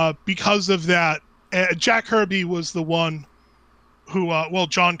 And because of that, Jack Kirby was the one who,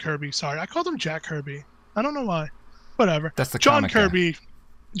 John Kirby, sorry. I called him Jack Kirby. I don't know why. Whatever. That's the John comic Kirby. guy.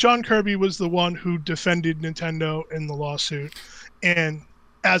 John Kirby was the one who defended Nintendo in the lawsuit. And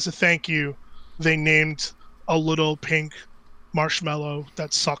as a thank you, they named a little pink marshmallow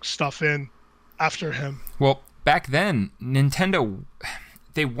that sucked stuff in after him. Well, back then, Nintendo,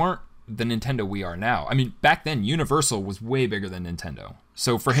 they weren't the Nintendo we are now. I mean, back then, Universal was way bigger than Nintendo.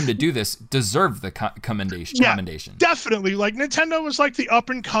 So for him to do this, deserved the commendation. Yeah, definitely. Like, Nintendo was like the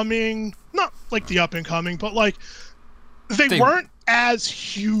up-and-coming, not like the up-and-coming, but like, they weren't as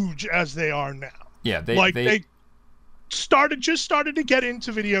huge as they are now. Yeah, they just started to get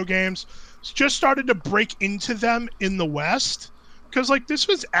into video games, just started to break into them in the West, because like this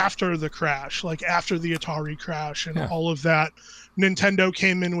was after the crash, like after the Atari crash and all of that Nintendo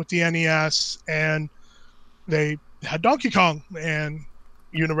came in with the NES and they had Donkey Kong, and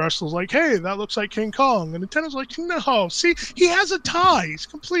Universal's like, hey, that looks like King Kong, and Nintendo's like, no, see, he has a tie. He's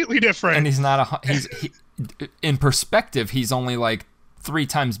completely different. And he's not in perspective, he's only like 3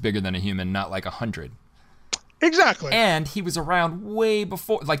 times bigger than a human, not like 100. Exactly. And he was around way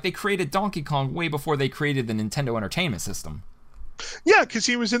before, like they created Donkey Kong way before they created the Nintendo Entertainment System. Yeah, because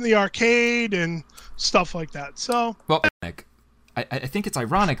he was in the arcade and stuff like that. So, well, I think it's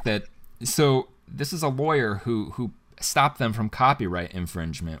ironic that, so this is a lawyer who stopped them from copyright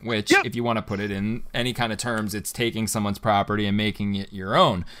infringement, which, if you want to put it in any kind of terms, it's taking someone's property and making it your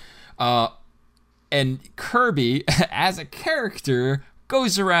own. And Kirby, as a character,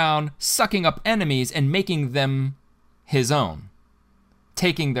 goes around sucking up enemies and making them his own,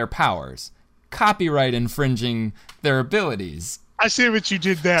 taking their powers, copyright infringing their abilities. I see what you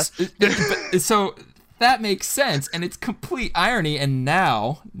did there. So that makes sense, and it's complete irony, and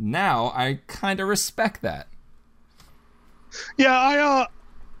now I kind of respect that. Yeah,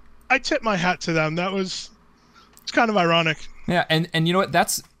 I tip my hat to them. It's kind of ironic. Yeah, and you know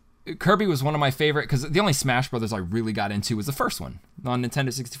what? Kirby was one of my favorite, because the only Smash Brothers I really got into was the first one on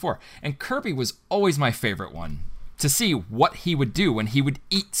Nintendo 64. And Kirby was always my favorite one, to see what he would do when he would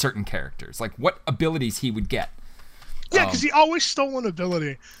eat certain characters, like what abilities he would get. Yeah, because he always stole an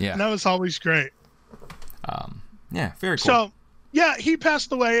ability. Yeah. And that was always great. Yeah, very cool. So, yeah, he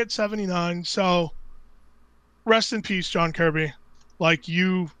passed away at 79, so rest in peace, John Kirby. Like,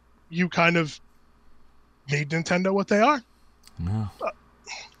 you kind of made Nintendo what they are. No.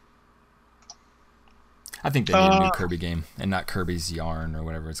 I think they need a new Kirby game, and not Kirby's Yarn or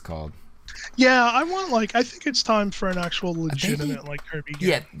whatever it's called. Yeah, I think it's time for an actual legitimate Kirby game.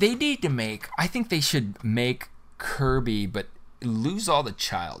 Yeah, they need to I think they should make Kirby, but lose all the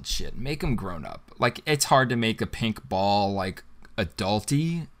child shit. Make him grown up. Like, it's hard to make a pink ball, like,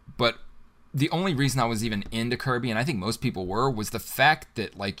 adulty, but the only reason I was even into Kirby, and I think most people were, was the fact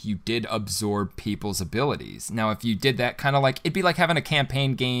that, like, you did absorb people's abilities. Now, if you did that, kind of like, it'd be like having a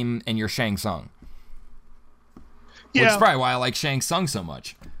campaign game and you're Shang Tsung. Yeah. Which is probably why I like Shang Tsung so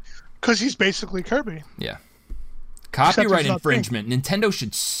much. Because he's basically Kirby. Yeah. Copyright infringement. Nintendo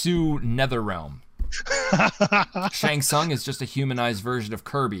should sue NetherRealm. Shang Tsung is just a humanized version of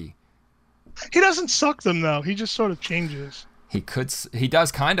Kirby. He doesn't suck them, though. He just sort of changes. He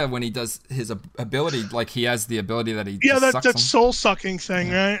does kind of when he does his ability, like he has the ability that he that soul-sucking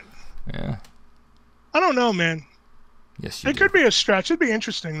thing, right? Yeah. I don't know, man. Yes, it could be a stretch. It'd be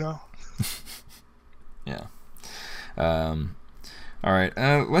interesting, though. Yeah. All right.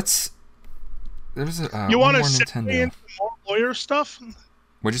 Let's. There's a. You want to segue into more lawyer stuff?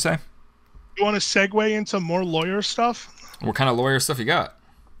 What'd you say? You want to segue into more lawyer stuff? What kind of lawyer stuff you got?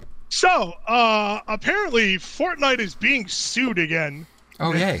 So, apparently, Fortnite is being sued again.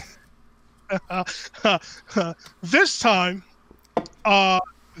 Oh, yay! This time,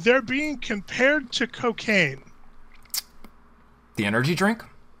 they're being compared to cocaine. The energy drink?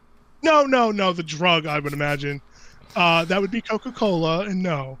 No, the drug, I would imagine. That would be Coca-Cola, and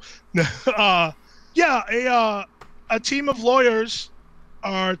no. A team of lawyers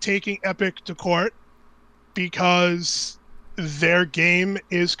are taking Epic to court because their game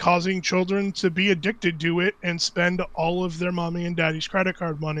is causing children to be addicted to it and spend all of their mommy and daddy's credit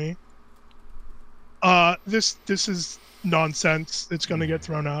card money. This is nonsense. It's going to get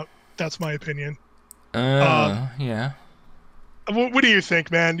thrown out. That's my opinion. Yeah. What do you think,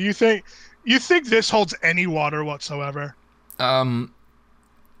 man? Do you think this holds any water whatsoever?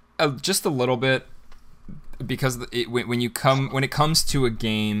 Just a little bit, because when it comes to a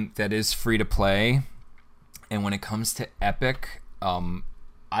game that is free to play, and when it comes to Epic,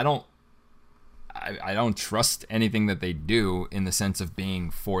 I don't trust anything that they do in the sense of being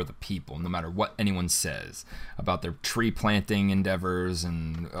for the people, no matter what anyone says about their tree planting endeavors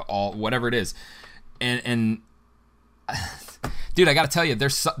and all whatever it is, and dude, I gotta tell you,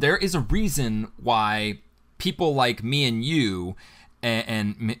 there is a reason why people like me and you,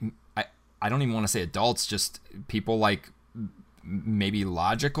 and I don't even want to say adults, just people like maybe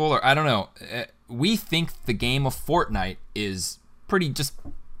logical, or I don't know, we think the game of Fortnite is pretty just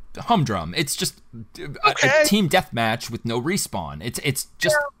humdrum. It's just a team deathmatch with no respawn. It's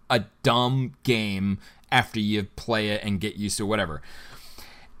just a dumb game after you play it and get used to whatever.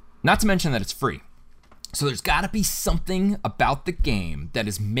 Not to mention that it's free. So there's got to be something about the game that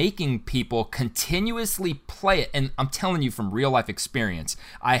is making people continuously play it. And I'm telling you from real life experience,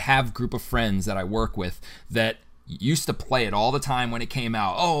 I have a group of friends that I work with that used to play it all the time when it came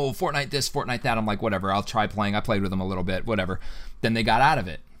out. Oh, Fortnite this, Fortnite that. I'm like, whatever, I'll try playing. I played with them a little bit, whatever. Then they got out of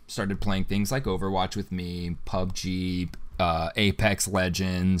it. Started playing things like Overwatch with me, PUBG, Apex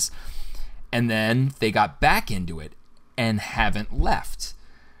Legends, and then they got back into it and haven't left.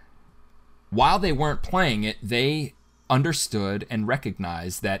 While they weren't playing it, they understood and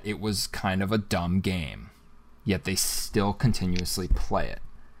recognized that it was kind of a dumb game, yet they still continuously play it.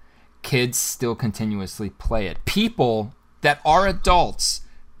 Kids still continuously play it. People that are adults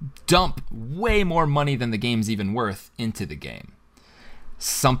dump way more money than the game's even worth into the game.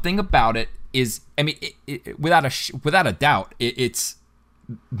 Something about it is, I mean, without a doubt, it's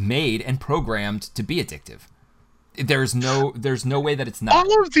made and programmed to be addictive. There's no way that it's not.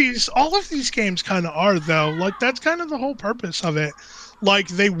 All of these games kind of are, though. Like, that's kind of the whole purpose of it. Like,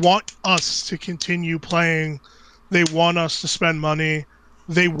 they want us to continue playing. They want us to spend money.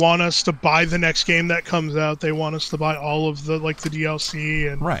 They want us to buy the next game that comes out. They want us to buy all of the DLC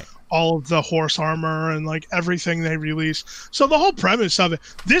and all of the horse armor and like everything they release. So the whole premise of it,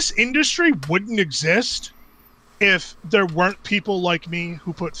 this industry wouldn't exist if there weren't people like me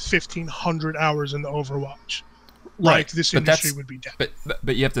who put 1,500 hours into Overwatch. Like, this industry would be dead.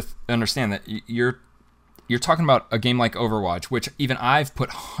 But you have to understand that you're talking about a game like Overwatch, which even I've put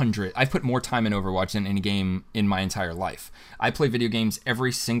more time in Overwatch than any game in my entire life. I play video games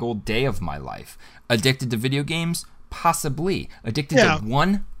every single day of my life. Addicted to video games? Possibly. Addicted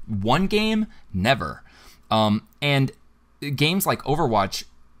to one game? Never. And games like Overwatch,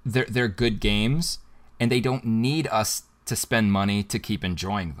 they're good games, and they don't need us to spend money to keep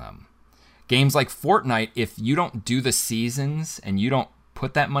enjoying them. Games like Fortnite, if you don't do the seasons and you don't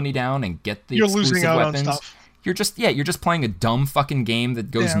put that money down and get the exclusive weapons, you're just playing a dumb fucking game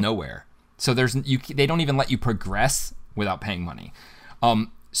that goes nowhere. So they don't even let you progress without paying money.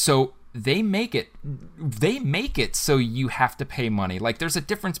 So they make it so you have to pay money. Like, there's a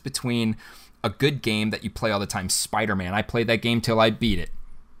difference between a good game that you play all the time. Spider-Man, I played that game till I beat it.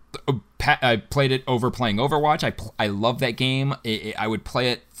 I played it over playing Overwatch. I love that game. I would play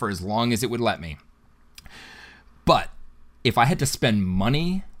it for as long as it would let me. But if I had to spend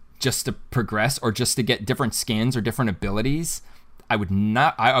money just to progress or just to get different skins or different abilities, I would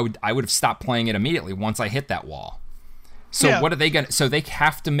not. I would have stopped playing it immediately once I hit that wall. So what are they gonna? So they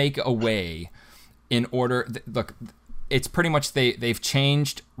have to make a way in order. Look, it's pretty much they've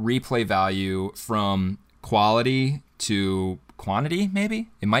changed replay value from quality to quantity. Maybe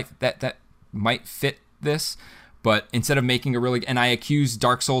it might that might fit this. But instead of making and I accuse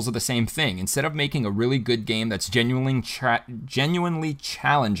Dark Souls of the same thing, instead of making a really good game that's genuinely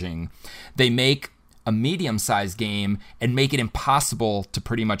challenging, they make a medium-sized game and make it impossible to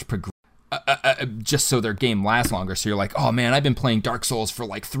pretty much progress, just so their game lasts longer. So you're like, oh man, I've been playing Dark Souls for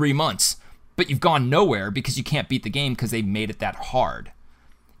like 3 months, but you've gone nowhere because you can't beat the game because they made it that hard.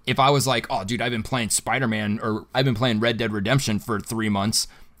 If I was like, oh dude, I've been playing Spider-Man or I've been playing Red Dead Redemption for 3 months,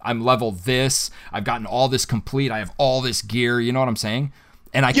 I'm level this, I've gotten all this complete, I have all this gear, you know what I'm saying?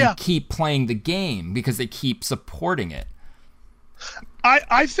 And I can keep playing the game because they keep supporting it.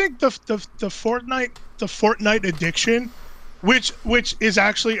 I think the Fortnite addiction, which is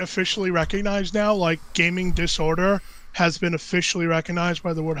actually officially recognized now, like gaming disorder has been officially recognized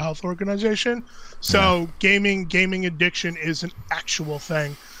by the World Health Organization. So gaming addiction is an actual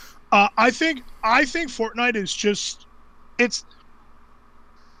thing. I think Fortnite is just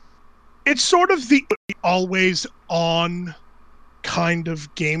it's sort of the always on kind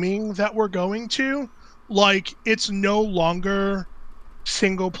of gaming that we're going to. Like, it's no longer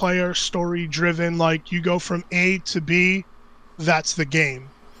single player story driven. Like, you go from A to B, that's the game.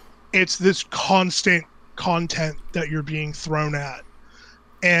 It's this constant content that you're being thrown at.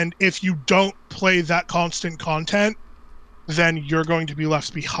 And if you don't play that constant content, then you're going to be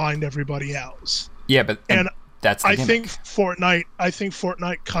left behind everybody else. Yeah, but that's the I think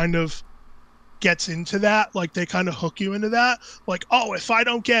Fortnite kind of gets into that. Like, they kind of hook you into that. Like, oh, if I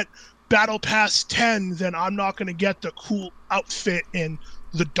don't get Battle Pass 10, then I'm not going to get the cool outfit and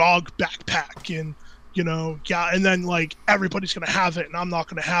the dog backpack and, you know, and then, like, everybody's going to have it and I'm not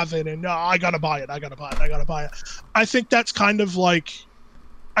going to have it, and no, I got to buy it. I think that's kind of like,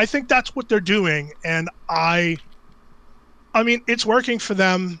 I think that's what they're doing, and I mean, it's working for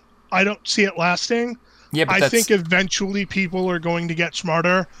them. I don't see it lasting. Yeah, but I think eventually people are going to get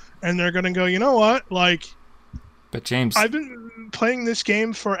smarter and they're going to go, you know what? Like, but James, I've been playing this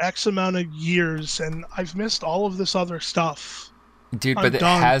game for X amount of years and I've missed all of this other stuff. Dude, but it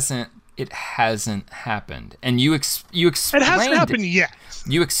hasn't happened. And you explained it hasn't happened yet.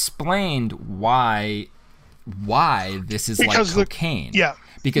 You explained why this is because like cocaine.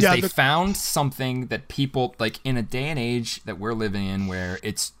 Because they found something that people, like, in a day and age that we're living in where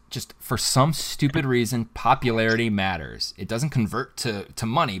it's just for some stupid reason, popularity matters. It doesn't convert to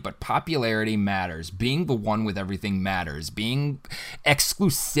money, but popularity matters. Being the one with everything matters. Being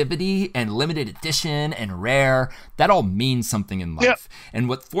exclusivity and limited edition and rare, that all means something in life. Yep. And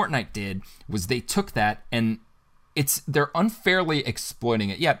what Fortnite did was they took that and they're unfairly exploiting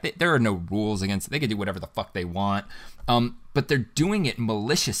it. Yeah, there are no rules against it. They can do whatever the fuck they want. But they're doing it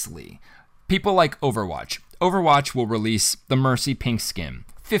maliciously. People like Overwatch. Overwatch will release the Mercy Pink skin.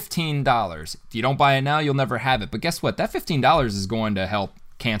 $15. If you don't buy it now, you'll never have it. But guess what? That $15 is going to help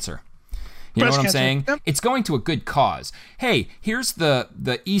cancer. You know what I'm saying? Yep. It's going to a good cause. Hey, here's the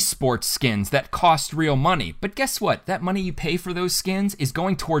esports skins that cost real money. But guess what? That money you pay for those skins is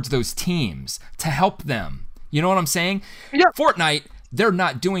going towards those teams to help them. You know what I'm saying? Yep. Fortnite, they're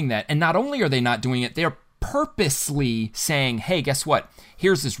not doing that. And not only are they not doing it, they're purposely saying, hey, guess what?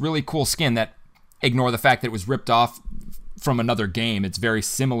 Here's this really cool skin that, ignore the fact that it was ripped off from another game. It's very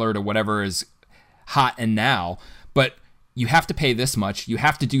similar to whatever is hot and now, but you have to pay this much. You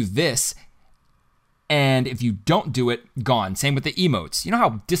have to do this. And if you don't do it, gone. Same with the emotes. You know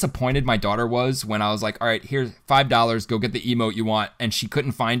how disappointed my daughter was when I was like, all right, here's $5, go get the emote you want. And she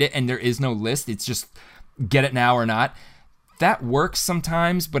couldn't find it and there is no list. It's just get it now or not. That works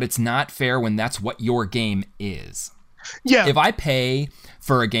sometimes, but it's not fair when that's what your game is. Yeah. If I pay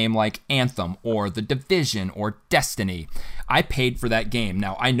for a game like Anthem or The Division or Destiny, I paid for that game.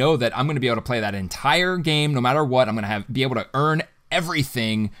 Now, I know that I'm going to be able to play that entire game no matter what. I'm going to be able to earn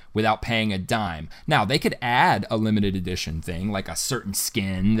everything without paying a dime. Now, they could add a limited edition thing, like a certain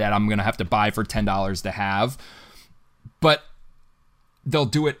skin that I'm going to have to buy for $10 to have, but they'll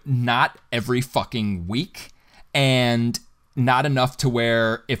do it not every fucking week, and not enough to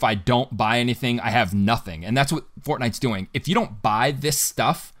where if I don't buy anything, I have nothing. And that's what Fortnite's doing. If you don't buy this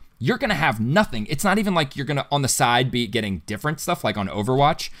stuff, you're going to have nothing. It's not even like you're going to, on the side, be getting different stuff like on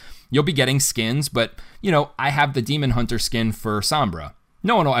Overwatch. You'll be getting skins, but, you know, I have the Demon Hunter skin for Sombra.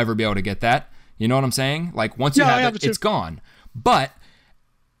 No one will ever be able to get that. You know what I'm saying? Like, once you have it, it's gone. But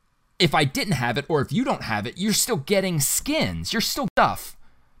if I didn't have it, or if you don't have it, you're still getting skins. You're still stuff.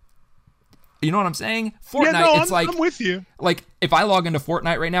 You know what I'm saying? Fortnite, I'm with you. Like, if I log into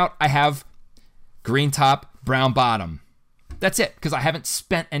Fortnite right now, I have green top, brown bottom. That's it, because I haven't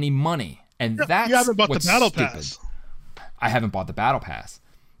spent any money. And that's you haven't bought the Battle Pass. I haven't bought the Battle Pass.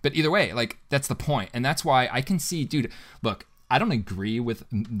 But either way, like, that's the point. And that's why I can see, dude, look, I don't agree with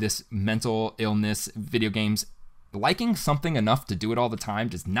this mental illness video games. Liking something enough to do it all the time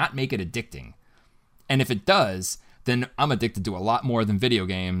does not make it addicting. And if it does, then I'm addicted to a lot more than video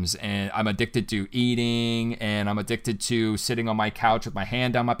games, and I'm addicted to eating, and I'm addicted to sitting on my couch with my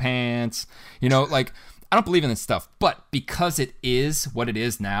hand down my pants. You know, like, I don't believe in this stuff, but because it is what it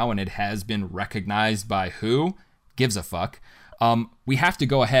is now, and it has been recognized by who gives a fuck, we have to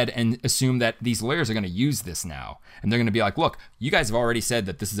go ahead and assume that these lawyers are going to use this now, and they're going to be like, look, you guys have already said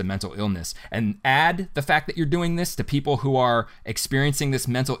that this is a mental illness, and add the fact that you're doing this to people who are experiencing this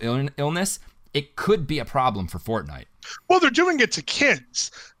mental illness. It could be a problem for Fortnite. Well, they're doing it to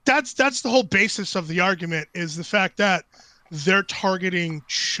kids. That's the whole basis of the argument, is the fact that they're targeting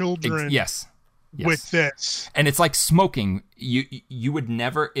children. Yes. With this. And it's like smoking. You would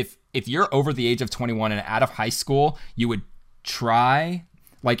never, if you're over the age of 21 and out of high school, you would try,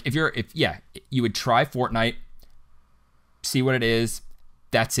 like, you would try Fortnite, see what it is.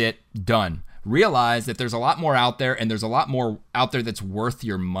 That's it. Done. Realize that there's a lot more out there, and there's a lot more out there that's worth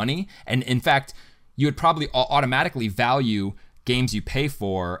your money. And in fact, you would probably automatically value games you pay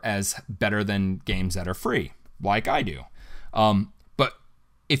for as better than games that are free, like I do. But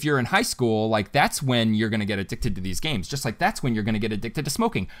if you're in high school, like, that's when you're going to get addicted to these games. Just like that's when you're going to get addicted to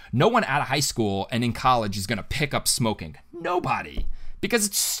smoking. No one out of high school and in college is going to pick up smoking. Nobody. Because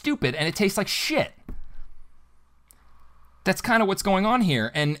it's stupid and it tastes like shit. That's kind of what's going on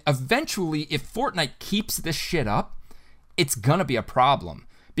here. And eventually, if Fortnite keeps this shit up, it's going to be a problem.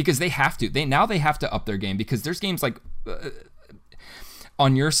 Because they have to. They have to up their game. Because there's games like...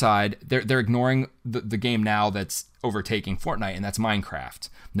 on your side, they're ignoring the game now that's overtaking Fortnite, and that's Minecraft.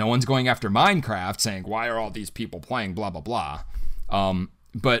 No one's going after Minecraft saying, why are all these people playing blah, blah, blah.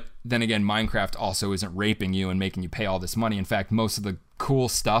 But then again, Minecraft also isn't raping you and making you pay all this money. In fact, most of the cool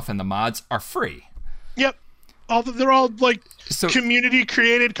stuff and the mods are free. Yep. They're all like community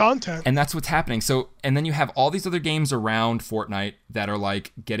created content. And that's what's happening. So, and then you have all these other games around Fortnite that are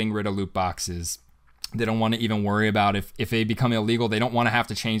like getting rid of loot boxes. They don't want to even worry about if they become illegal. They don't want to have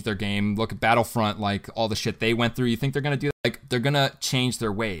to change their game. Look at Battlefront, like all the shit they went through. You think they're going to do that? Like, they're going to change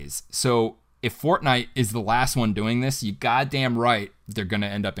their ways. So if Fortnite is the last one doing this, you goddamn right they're going to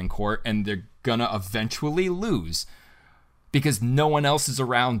end up in court, and they're going to eventually lose. because no one else is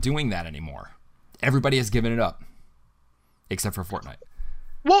around doing that anymore. Everybody has given it up, except for Fortnite.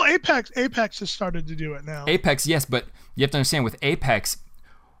 Well, Apex has started to do it now. Apex, yes, but you have to understand with Apex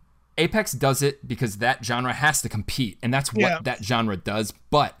does it because that genre has to compete, and that's what that genre does.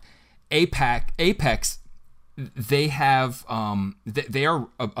 But Apex, they have they are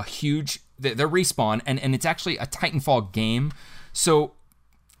a huge. They're Respawn, and it's actually a Titanfall game. So,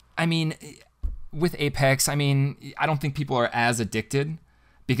 I mean, with Apex, I mean, I don't think people are as addicted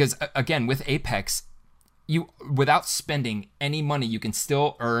because, again, with Apex, you without spending any money, you can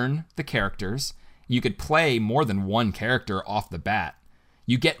still earn the characters. You could play more than one character off the bat.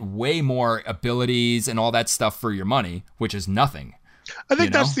 You get way more abilities and all that stuff for your money, which is nothing. I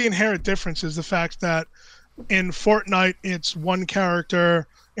think that's the inherent difference is the fact that in Fortnite, it's one character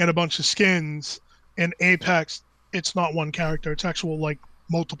and a bunch of skins. In Apex, it's not one character. It's actual, like,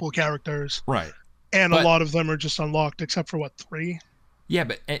 multiple characters. Right. And a lot of them are just unlocked, except for, 3? Yeah,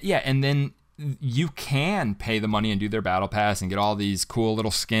 but, and then you can pay the money and do their battle pass and get all these cool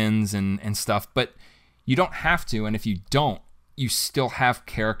little skins and stuff, but you don't have to, and if you don't, you still have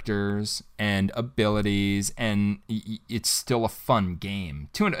characters and abilities, and it's still a fun game.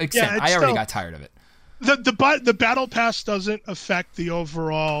 To an extent, I already got tired of it. The battle pass doesn't affect the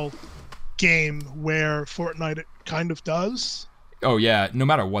overall game where Fortnite kind of does. Oh yeah, no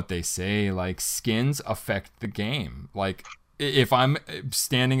matter what they say, like skins affect the game. Like if I'm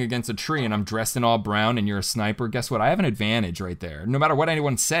standing against a tree and I'm dressed in all brown and you're a sniper, guess what? I have an advantage right there. No matter what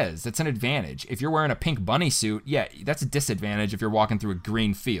anyone says, that's an advantage. If you're wearing a pink bunny suit, yeah, that's a disadvantage if you're walking through a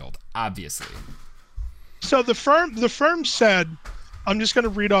green field, obviously. So the firm said, I'm just going to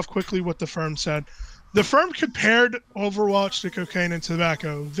read off quickly what the firm said. The firm compared Overwatch to cocaine and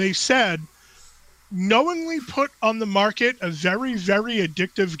tobacco. They said, knowingly put on the market a very, very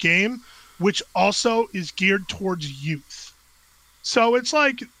addictive game, which also is geared towards youth. So it's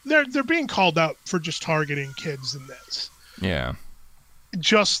like they're being called out for just targeting kids in this. Yeah.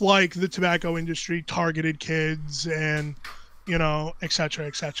 Just like the tobacco industry targeted kids and, et cetera,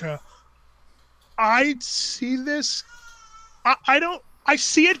 et cetera. I see this. I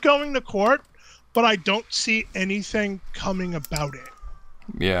see it going to court, but I don't see anything coming about it.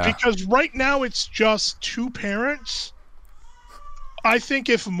 Yeah. Because right now it's just 2 parents. I think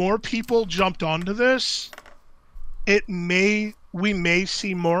if more people jumped onto this, we may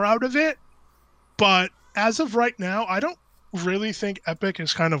see more out of it. But as of right now, I don't really think Epic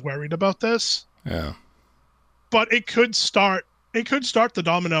is kind of worried about this. Yeah. But it could start the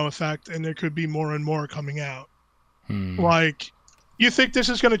domino effect, and there could be more and more coming out. Like, you think this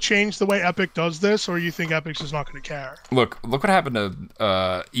is going to change the way Epic does this, or you think Epic's just not going to care? Look what happened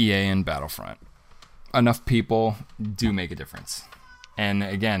to EA and Battlefront. Enough people do make a difference. And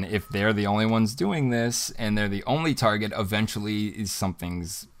again, if they're the only ones doing this and they're the only target, eventually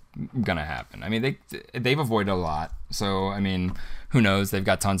something's going to happen. I mean, they've avoided a lot. So, I mean, who knows? They've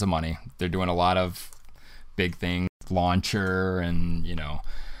got tons of money. They're doing a lot of big things, launcher, and,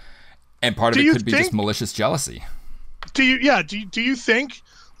 and part of it could be just malicious jealousy. Do you think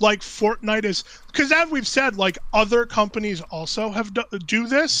like Fortnite is, because as we've said, like other companies also have do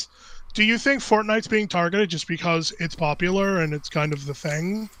this? Do you think Fortnite's being targeted just because it's popular and it's kind of the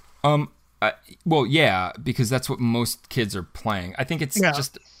thing? Well, yeah, because that's what most kids are playing. I think it's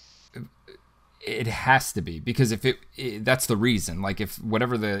just, it has to be, because if that's the reason. Like if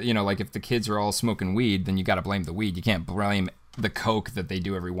whatever like if the kids are all smoking weed, then you got to blame the weed. You can't blame the coke that they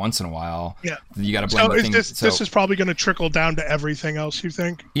do every once in a while. Yeah, you got to blame the thing. This is probably going to trickle down to everything else, you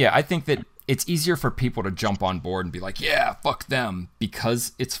think? Yeah, I think that it's easier for people to jump on board and be like, yeah, fuck them,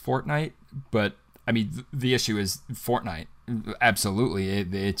 because it's Fortnite. But I mean, the issue is Fortnite. Absolutely,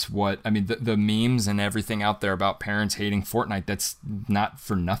 it's what I mean. The memes and everything out there about parents hating Fortnite, that's not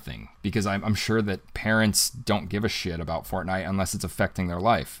for nothing, because I'm sure that parents don't give a shit about Fortnite unless it's affecting their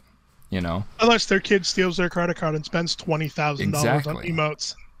life. Unless their kid steals their credit card and spends $20,000 on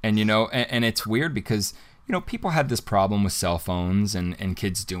emotes. And and it's weird because people had this problem with cell phones and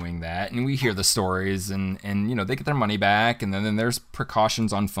kids doing that, and we hear the stories, and they get their money back, and then there's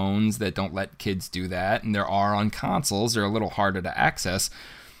precautions on phones that don't let kids do that, and there are on consoles. They're a little harder to access.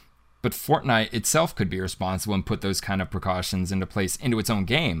 But Fortnite itself could be responsible and put those kind of precautions into place into its own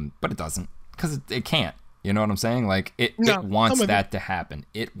game, but it doesn't, because it can't. You know what I'm saying? Like, it wants that to happen.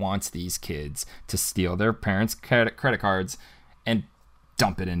 It wants these kids to steal their parents' credit cards and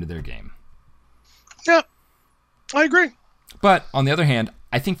dump it into their game. Yeah, I agree. But on the other hand,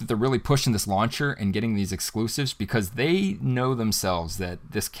 I think that they're really pushing this launcher and getting these exclusives because they know themselves that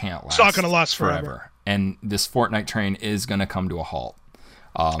this can't last. It's not going to last forever. And this Fortnite train is going to come to a halt.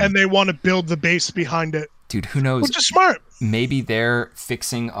 And they want to build the base behind it Dude, who knows? Which is smart. Maybe their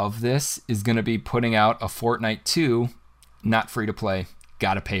fixing of this is going to be putting out a Fortnite 2, not free to play.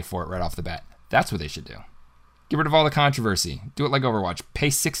 Got to pay for it right off the bat. That's what they should do. Get rid of all the controversy. Do it like Overwatch. Pay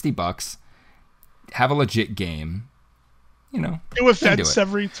 $60. Have a legit game. You know. Do events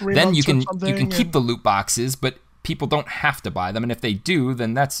every 3 then months you can or something. You can keep the loot boxes, but people don't have to buy them. And if they do,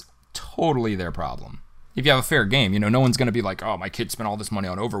 then that's totally their problem. If you have a fair game, you know, no one's going to be like, oh, my kid spent all this money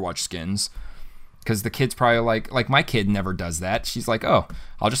on Overwatch skins. Because the kid's probably like my kid never does that. She's like, oh,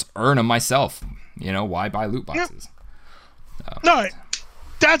 I'll just earn them myself. You know, why buy loot boxes? Yep. All right.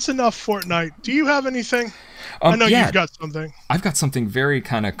 That's enough Fortnite. Do you have anything? I know you've got something. I've got something very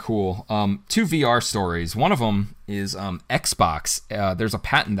kind of cool. 2 VR stories. One of them is Xbox. There's a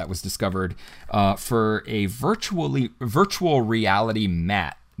patent that was discovered for a virtual reality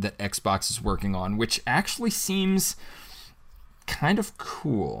mat that Xbox is working on, which actually seems kind of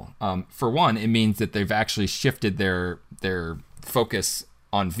cool. For one, it means that they've actually shifted their focus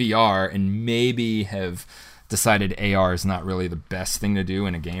on VR and maybe have decided AR is not really the best thing to do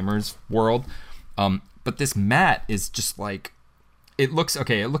in a gamer's world. But this mat is just like, it looks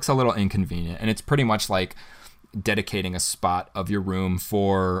a little inconvenient, and it's pretty much like dedicating a spot of your room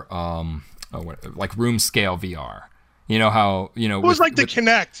for like room scale VR. You know how, you know, it was like the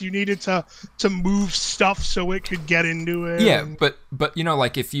Kinect. You needed to move stuff so it could get into it. Yeah, but you know,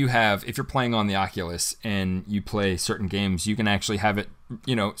 like if you're playing on the Oculus and you play certain games, you can actually have it,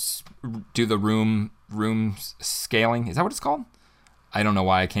 you know, do the room scaling. Is that what it's called? I don't know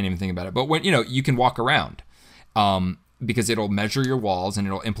why I can't even think about it. But when, you know, you can walk around because it'll measure your walls and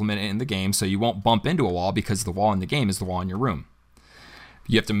it'll implement it in the game, so you won't bump into a wall because the wall in the game is the wall in your room.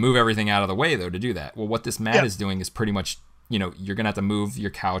 You have to move everything out of the way, though, to do that. Well, what this mat is doing is pretty much, you know, you're going to have to move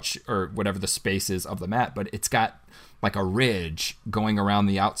your couch or whatever the space is of the mat, but it's got like a ridge going around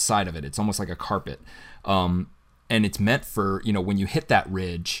the outside of it. It's almost like a carpet. And it's meant for, you know, when you hit that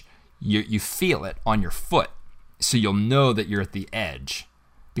ridge, you feel it on your foot. So you'll know that you're at the edge,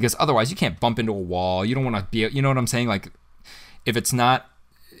 because otherwise you can't bump into a wall. You don't want to be, you know what I'm saying? Like if it's not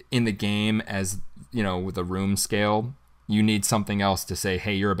in the game as, you know, with a room scale, you need something else to say,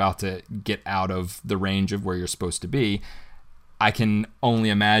 hey, you're about to get out of the range of where you're supposed to be. I can only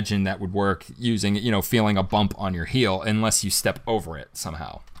imagine that would work using, you know, feeling a bump on your heel unless you step over it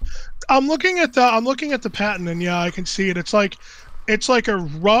somehow. I'm looking at the patent, and yeah, I can see it. It's like a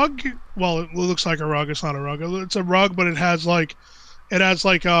rug. Well, it looks like a rug. It's not a rug. It's a rug, but it has like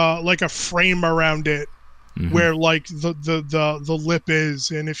a frame around it, where like the lip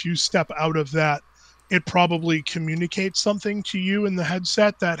is, and if you step out of that, it probably communicates something to you in the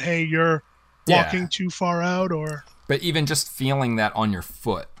headset that, hey, you're walking too far out, or. But even just feeling that on your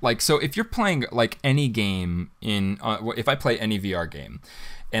foot, like, so if you're playing like any game if I play any VR game,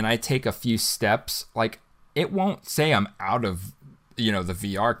 and I take a few steps, like it won't say I'm out of, you know, the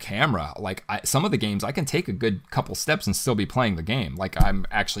VR camera. Like some of the games I can take a good couple steps and still be playing the game, like I'm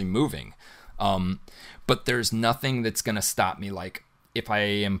actually moving. But there's nothing that's gonna stop me. Like if I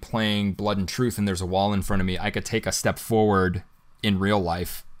am playing Blood and Truth and there's a wall in front of me, I could take a step forward in real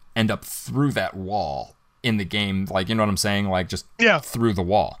life, end up through that wall in the game. Like, you know what I'm saying? Like just through the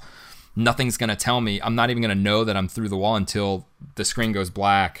wall. Nothing's gonna tell me. I'm not even gonna know that I'm through the wall until the screen goes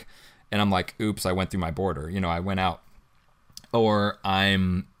black and I'm like, oops, I went through my border. You know, I went out. Or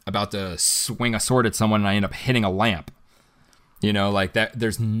I'm about to swing a sword at someone and I end up hitting a lamp. You know, like that.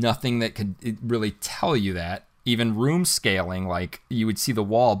 There's nothing that could really tell you that. Even room scaling, like you would see the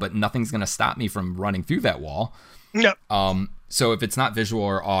wall, but nothing's going to stop me from running through that wall. Yep. So if it's not visual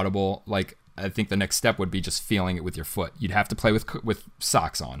or audible, like I think the next step would be just feeling it with your foot. You'd have to play with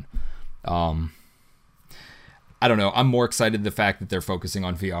socks on. I don't know. I'm more excited the fact that they're focusing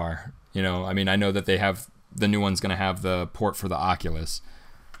on VR. You know, I mean, I know that they have. The new one's going to have the port for the Oculus.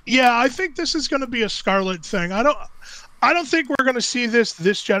 Yeah, I think this is going to be a Scarlet thing. I don't think we're going to see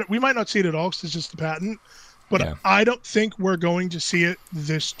this gen. We might not see it at all because it's just a patent. But I don't think we're going to see it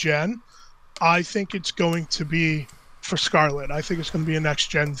this gen. I think it's going to be for Scarlet. I think it's going to be a next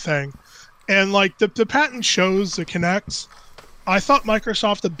gen thing. And like the patent shows the Kinects. I thought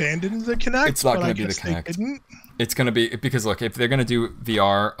Microsoft abandoned the Kinect. It's not going to be the Kinect. It's going to be, because look, if they're going to do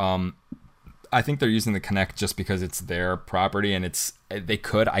VR, I think they're using the Kinect just because it's their property and they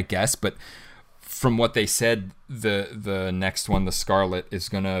could, I guess, but from what they said, the next one, the Scarlet, is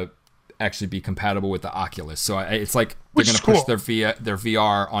going to actually be compatible with the Oculus. So it's like they're going to push their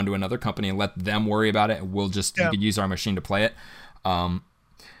VR onto another company and let them worry about it, and we'll just you could use our machine to play it. I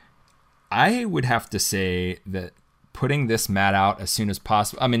would have to say that putting this mat out as soon as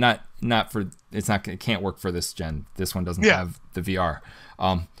possible. I mean, it can't work for this gen. This one doesn't have the VR.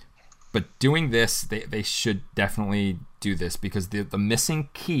 But doing this, they should definitely do this, because the missing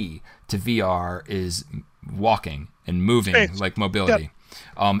key to VR is walking and moving, like mobility.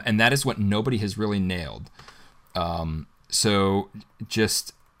 Yep. And that is what nobody has really nailed. So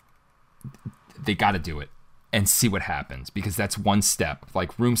just, they got to do it and see what happens, because that's one step.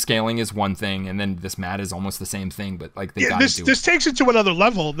 Like, room scaling is one thing, and then this mat is almost the same thing, but like they got to do it. This takes it to another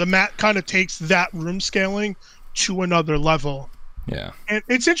level. The mat kind of takes that room scaling to another level. Yeah. And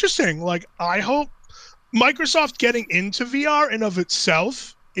it's interesting. Like, I hope Microsoft getting into VR in of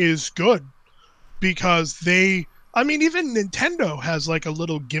itself is good, because even Nintendo has like a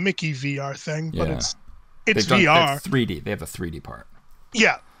little gimmicky VR thing, but it's VR. 3D. They have the 3D part.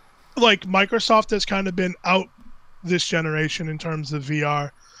 Yeah. Like, Microsoft has kind of been out this generation in terms of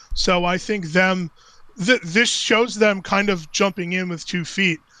VR. So I think this shows them kind of jumping in with 2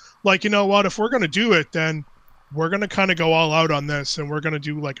 feet. Like, you know what? If we're going to do it, then we're going to kind of go all out on this, and we're going to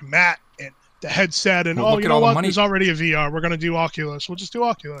do like a mat and the headset, and you know what? There's already a VR. We're going to do Oculus. We'll just do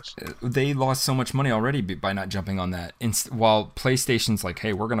Oculus. They lost so much money already by not jumping on that. While PlayStation's like,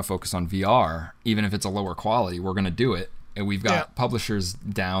 hey, we're going to focus on VR, even if it's a lower quality, we're going to do it. And we've got publishers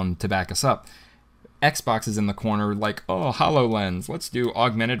down to back us up. Xbox is in the corner like, oh, HoloLens, let's do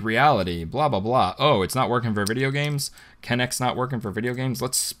augmented reality, blah, blah, blah. Oh, it's not working for video games? Kinect's not working for video games?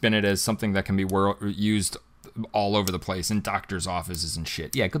 Let's spin it as something that can be used all over the place in doctors' offices and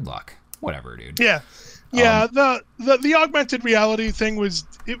shit. Yeah, good luck. Whatever, dude. Yeah. The augmented reality thing was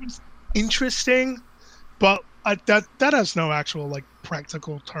interesting, but that has no actual like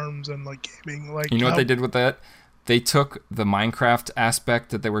practical terms and like gaming. Like, you know what they did with that? They took the Minecraft aspect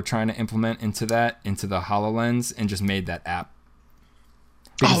that they were trying to implement into the HoloLens, and just made that app.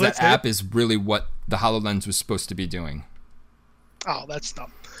 Because that app is really what the HoloLens was supposed to be doing. Oh, that's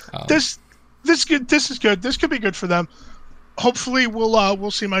dumb. This is good. This could be good for them. Hopefully,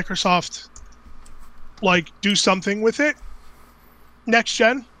 we'll see Microsoft like do something with it next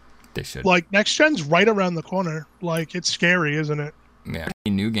gen. They should. Like, next gen's right around the corner. Like, it's scary, isn't it? Yeah,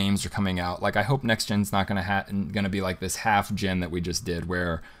 new games are coming out. Like, I hope next gen's not gonna be like this half gen that we just did,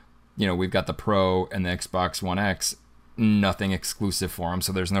 where, you know, we've got the Pro and the Xbox One X, nothing exclusive for them,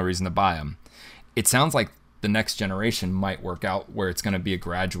 so there's no reason to buy them. It sounds like the next generation might work out where it's going to be a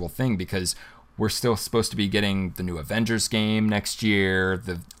gradual thing, because we're still supposed to be getting the new Avengers game next year,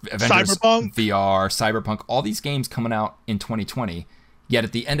 the Avengers Cyberpunk VR, Cyberpunk, all these games coming out in 2020. Yet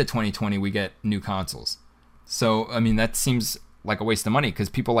at the end of 2020, we get new consoles. So, I mean, that seems like a waste of money, because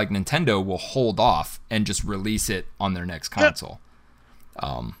people like Nintendo will hold off and just release it on their next console.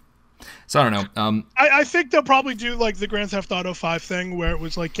 So I don't know. I think they'll probably do like the Grand Theft Auto 5 thing, where it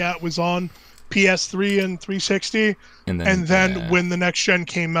was like, it was on PS3 and 360, and then when the next gen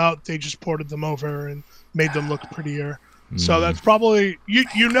came out, they just ported them over and made them look prettier. So that's probably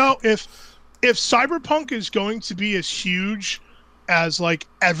if Cyberpunk is going to be as huge as like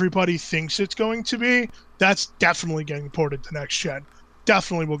everybody thinks it's going to be, that's definitely getting ported to next gen.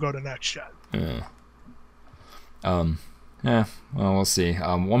 Definitely will go to next gen. Well, we'll see.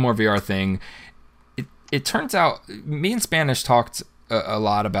 One more VR thing. It turns out, me and Spanish talked a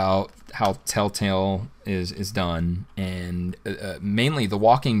lot about how Telltale is done, and mainly the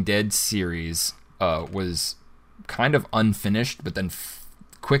Walking Dead series was kind of unfinished, but then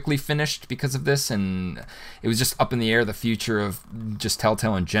quickly finished because of this, and it was just up in the air, the future of just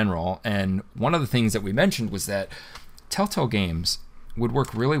Telltale in general. And one of the things that we mentioned was that Telltale games would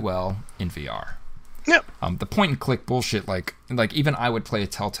work really well in VR. Yep. The point and click bullshit, like even I would play a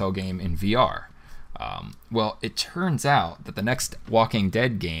Telltale game in VR. Well, it turns out that the next Walking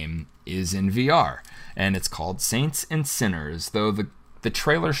Dead game is in VR, and it's called Saints and Sinners, though the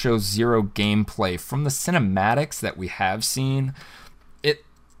trailer shows zero gameplay. From the cinematics that we have seen,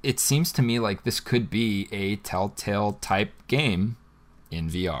 it seems to me like this could be a Telltale type game in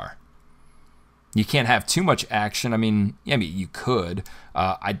VR. You can't have too much action. I mean, you could.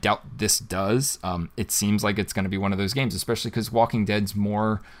 I doubt this does. It seems like it's going to be one of those games, especially because Walking Dead's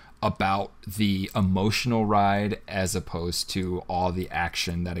more about the emotional ride as opposed to all the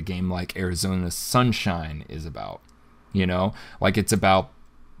action that a game like Arizona Sunshine is about. You know, like, it's about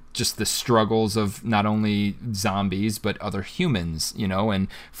just the struggles of not only zombies but other humans, you know, and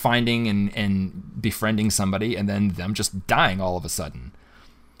finding and befriending somebody and then them just dying all of a sudden.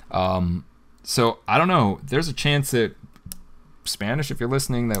 So I don't know. There's a chance that, Spanish, if you're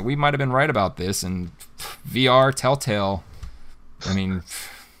listening, that we might have been right about this, and VR Telltale. I mean,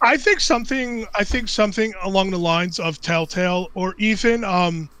 I think something along the lines of Telltale, or even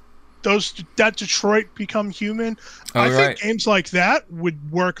that Detroit Become Human. I think games like that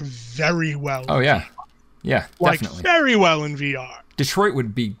would work very well. Oh yeah, yeah, like definitely. Very well in VR. Detroit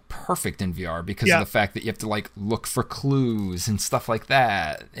would be perfect in VR because of the fact that you have to like look for clues and stuff like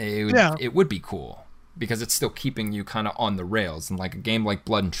that. It would be cool because it's still keeping you kind of on the rails. And like a game like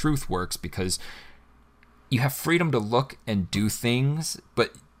Blood and Truth works because you have freedom to look and do things,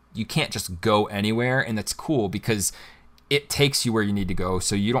 but you can't just go anywhere. And that's cool because it takes you where you need to go.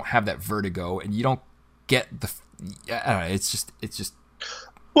 So you don't have that vertigo and you don't get the, I don't know. It's just,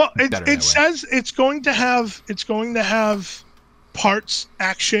 well, it says it's going to have parts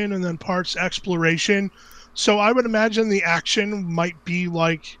action and then parts exploration. So I would imagine the action might be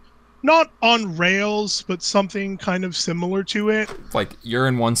like not on rails, but something kind of similar to it. Like you're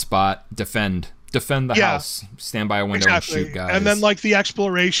in one spot, defend the house, stand by a window and shoot guys. And then like the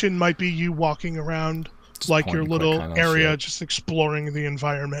exploration might be you walking around just like your little area, just exploring the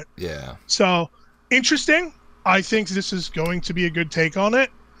environment. Yeah. So interesting. I think this is going to be a good take on it.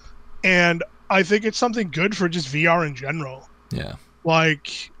 And I think it's something good for just VR in general. Yeah.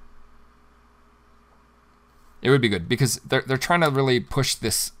 Like, it would be good because they're trying to really push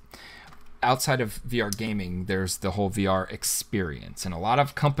this outside of VR gaming. There's the whole VR experience, and a lot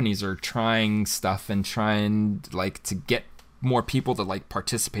of companies are trying stuff and trying like to get more people to like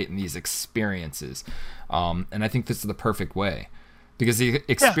participate in these experiences. And I think this is the perfect way. Because the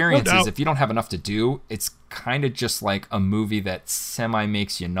experiences, if you don't have enough to do, it's kind of just like a movie that semi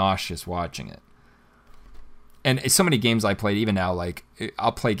makes you nauseous watching it. And so many games I played, even now, like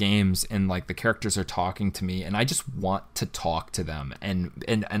I'll play games and like the characters are talking to me and I just want to talk to them.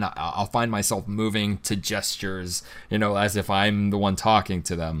 And I'll find myself moving to gestures, as if I'm the one talking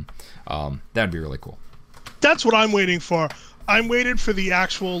to them. That'd be really cool. That's what I'm waiting for. I'm waiting for the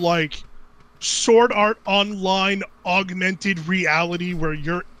actual like Sword Art Online augmented reality where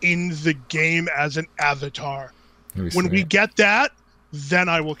you're in the game as an avatar. When we get that, then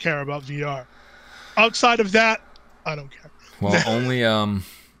I will care about VR. Outside of that, I don't care. Well, only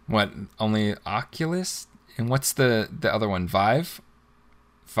only Oculus? And what's the other one? Vive?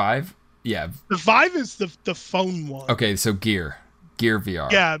 Yeah. The Vive is the phone one. Okay, so Gear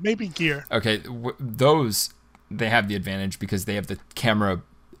VR. Yeah, maybe Gear. Okay, those they have the advantage because they have the camera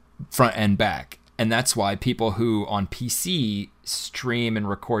front and back, and that's why people who on PC stream and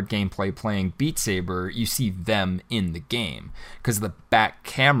record gameplay playing Beat Saber, you see them in the game because the back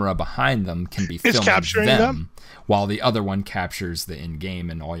camera behind them can be filming capturing them while the other one captures the in-game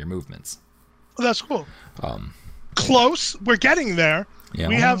and all your movements. Well, that's cool. Close. We're getting there. Yeah.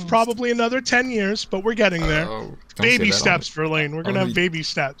 We have probably another 10 years, but we're getting there. Baby steps, Verlaine. We're going to have baby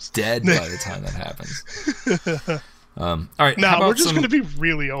steps. Dead by the time that happens. All right. No, we're just going to be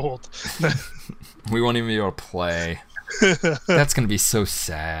really old. We won't even be able to play. That's going to be so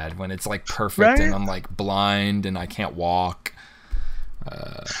sad when it's like perfect, right? And I'm like blind and I can't walk.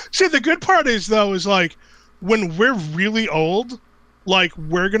 See, the good part is like when we're really old, like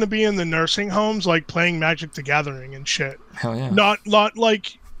we're going to be in the nursing homes, like playing Magic the Gathering and shit. Hell yeah. Not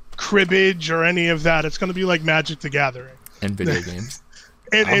like cribbage or any of that. It's going to be like Magic the Gathering. And video games.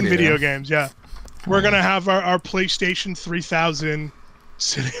 and video games, yeah. We're going to have our PlayStation 3000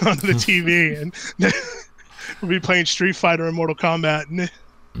 sitting on the TV, and we'll be playing Street Fighter and Mortal Kombat.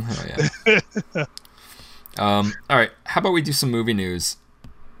 Oh, yeah. All right. How about we do some movie news?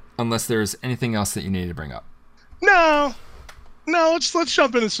 Unless there's anything else that you need to bring up. No. Let's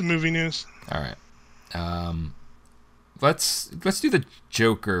jump into some movie news. All right. Let's do the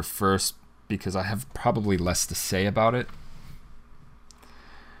Joker first because I have probably less to say about it.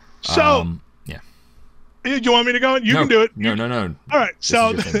 So. You want me to go? You can do it. No. All right.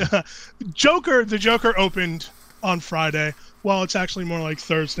 So, the Joker opened on Friday. Well, it's actually more like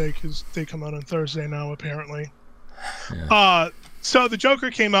Thursday because they come out on Thursday now, apparently. Yeah. So the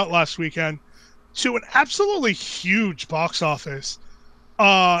Joker came out last weekend to an absolutely huge box office.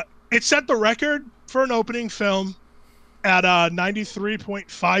 It set the record for an opening film at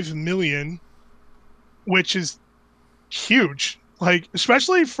 $93.5 million, which is huge. Like,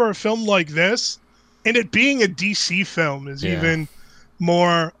 especially for a film like this. And it being a DC film is even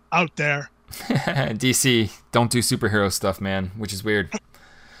more out there. DC, don't do superhero stuff, man, which is weird.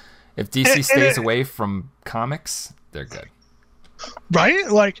 If DC stays away from comics, they're good.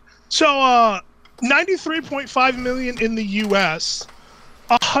 Right? Like, so $93.5 million in the US,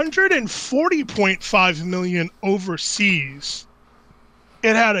 $140.5 million overseas.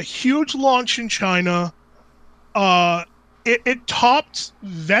 It had a huge launch in China. It topped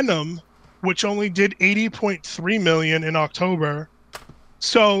Venom, which only did $80.3 million in October.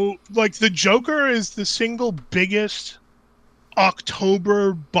 So, like, the Joker is the single biggest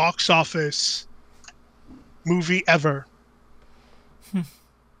October box office movie ever.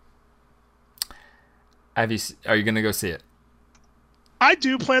 Are you going to go see it? I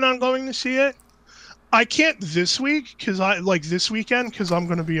do plan on going to see it. I can't this week this weekend because I'm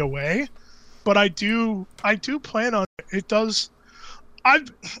going to be away. But I do plan on it. It does.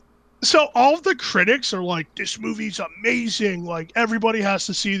 So all of the critics are like, this movie's amazing. Like, everybody has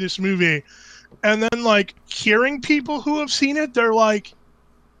to see this movie. And then, like, hearing people who have seen it, they're like,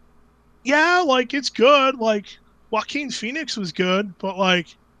 yeah, like, it's good. Like, Joaquin Phoenix was good, but, like,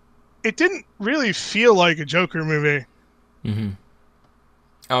 it didn't really feel like a Joker movie.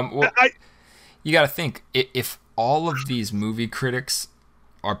 Mm-hmm. Well, you got to think, if all of these movie critics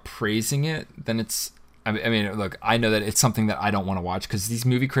are praising it, then it's... I mean, look, I know that it's something that I don't want to watch because these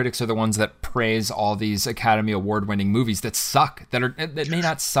movie critics are the ones that praise all these Academy Award-winning movies that suck, that may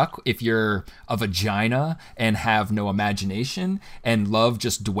not suck if you're a vagina and have no imagination and love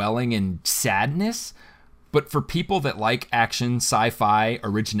just dwelling in sadness. But for people that like action, sci-fi,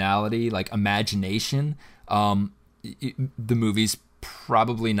 originality, like imagination, the movie's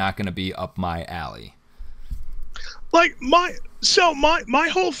probably not going to be up my alley. Like, my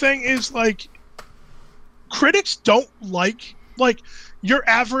whole thing is, like, critics don't like your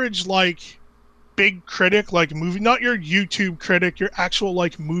average, like, big critic, like, movie, not your YouTube critic, your actual,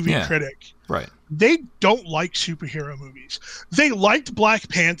 like, movie critic. Right. They don't like superhero movies. They liked Black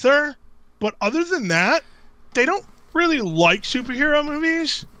Panther, but other than that, they don't really like superhero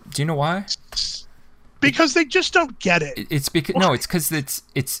movies. Do you know why? Because they just don't get it. It's because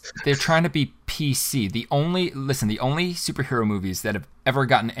they're trying to be PC. The only superhero movies that have ever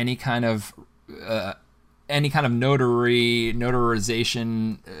gotten any kind of notoriety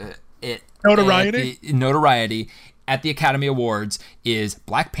at the Academy Awards is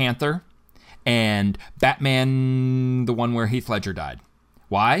Black Panther and Batman, the one where Heath Ledger died.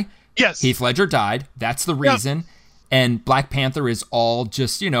 Why? Yes. Heath Ledger died. That's the reason. Yep. And Black Panther is all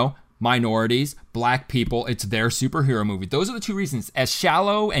just, minorities, black people. It's their superhero movie. Those are the two reasons. As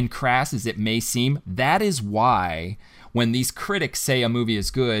shallow and crass as it may seem, that is why when these critics say a movie is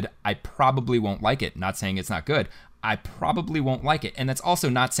good, I probably won't like it. Not saying it's not good. I probably won't like it. And that's also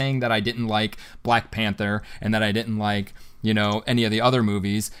not saying that I didn't like Black Panther and that I didn't like, any of the other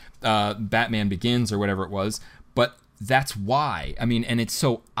movies, Batman Begins or whatever it was. But that's why. I mean, and it's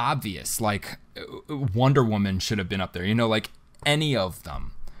so obvious. Like, Wonder Woman should have been up there, like any of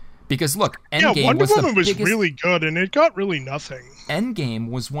them. Because look, Endgame Wonder Woman was really good, and it got really nothing. Endgame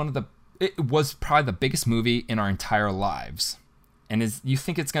was it was probably the biggest movie in our entire lives. And you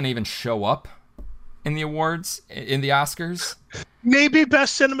think it's going to even show up in the awards, in the Oscars? Maybe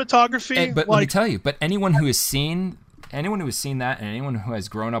best cinematography. But let me tell you, anyone who has seen that, and anyone who has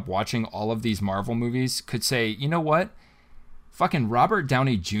grown up watching all of these Marvel movies could say, you know what? Fucking Robert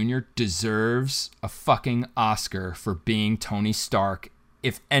Downey Jr. deserves a fucking Oscar for being Tony Stark,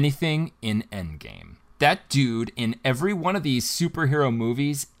 if anything, in Endgame. That dude in every one of these superhero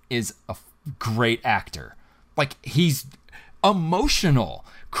movies is a great actor. Like, he's emotional,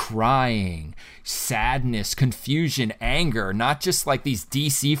 crying, sadness, confusion, anger, not just like these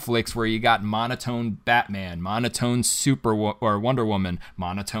DC flicks where you got monotone Batman, monotone or Wonder Woman,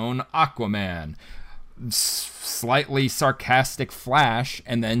 monotone Aquaman, slightly sarcastic Flash,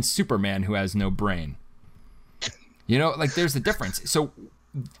 and then Superman who has no brain. There's a difference. So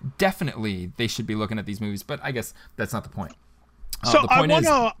definitely they should be looking at these movies, but I guess that's not the point. So I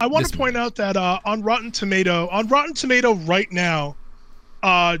want to point out that on Rotten Tomato right now,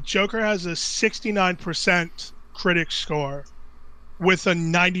 Joker has a 69% critic score with a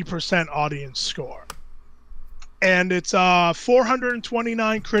 90% audience score. And it's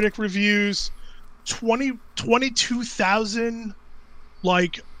 429 critic reviews, 22,000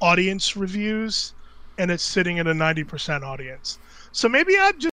 audience reviews, and it's sitting at a 90% audience. So maybe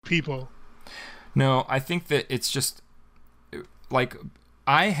I'm just people. No, I think that it's just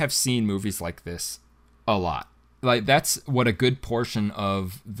I have seen movies like this a lot. That's what a good portion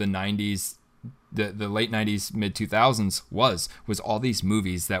of the 90s, the late 90s, mid 2000s was all these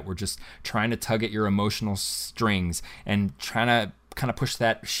movies that were just trying to tug at your emotional strings and trying to kind of push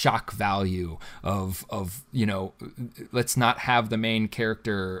that shock value of let's not have the main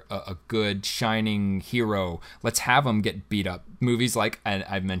character a good shining hero. Let's have him get beat up. Movies like,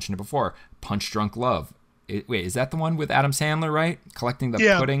 I've mentioned it before, Punch Drunk Love. Wait, is that the one with Adam Sandler, right? Collecting the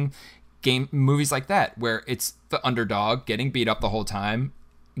pudding. Movies like that where it's the underdog getting beat up the whole time,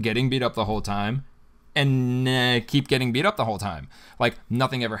 and keep getting beat up the whole time. Like,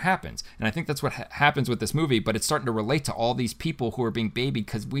 nothing ever happens. And I think that's what happens with this movie, but it's starting to relate to all these people who are being babied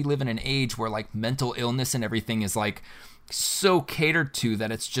because we live in an age where, mental illness and everything is, so catered to that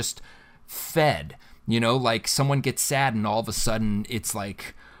it's just fed. Someone gets sad and all of a sudden it's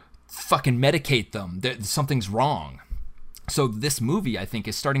fucking medicate them. Something's wrong. So this movie, I think,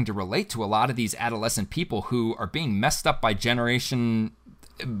 is starting to relate to a lot of these adolescent people who are being messed up by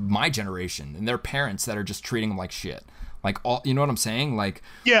my generation, and their parents that are just treating them like shit. Like, all, you know what I'm saying? Like,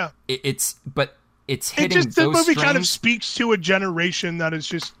 yeah, it's hitting the those movie strings. kind of speaks to a generation that is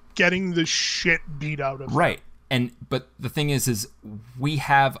just getting the shit beat out of them. Right. But the thing is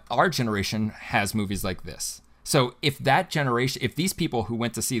our generation has movies like this. So if that generation, if these people who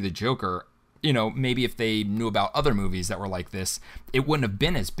went to see the Joker, you know, maybe if they knew about other movies that were like this, it wouldn't have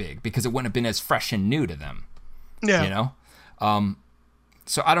been as big because it wouldn't have been as fresh and new to them. Yeah. You know?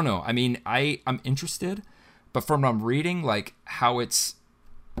 So I don't know. I mean, I'm interested, but from what I'm reading, like how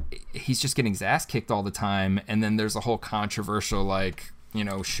he's just getting his ass kicked all the time. And then there's a whole controversial, like, you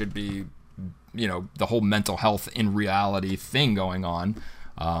know, should be, you know, the whole mental health in reality thing going on.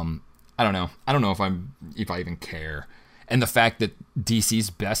 I don't know. I don't know if I even care. And the fact that DC's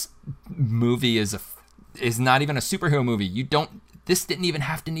best movie is not even a superhero movie. This didn't even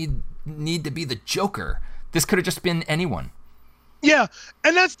have to need to be the Joker. This could have just been anyone. Yeah,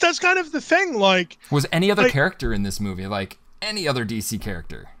 and that's kind of the thing. Like, was any other character in this movie, like any other DC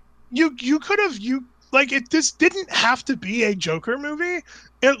character? You could have this didn't have to be a Joker movie.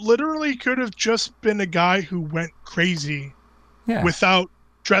 It literally could have just been a guy who went crazy without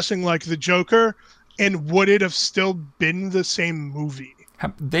dressing like the Joker, and would it have still been the same movie?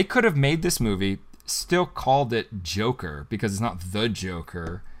 They could have made this movie, still called it Joker because it's not the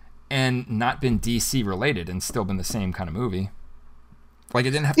Joker, and not been DC related and still been the same kind of movie. Like,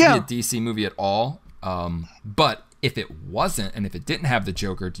 it didn't have to be a DC movie at all. But if it wasn't, and if it didn't have the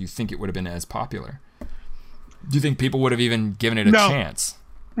Joker, do you think it would have been as popular? Do you think people would have even given it a chance?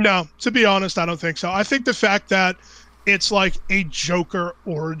 No, to be honest, I don't think so. I think the fact that it's like a Joker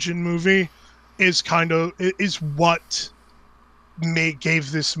origin movie is what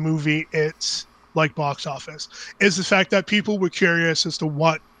gave this movie its like box office. Is the fact that people were curious as to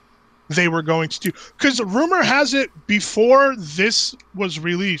what they were going to do. Because rumor has it, before this was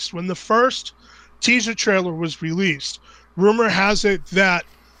released, when the first teaser trailer was released, rumor has it that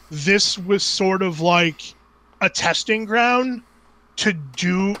this was sort of like a testing ground to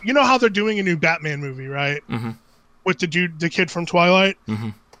do, you know how they're doing a new Batman movie, right? Mm-hmm. With the kid from Twilight. Mm-hmm.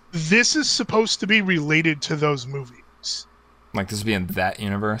 This is supposed to be related to those movies. Like, this would be in that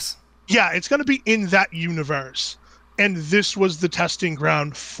universe? Yeah, it's going to be in that universe. And this was the testing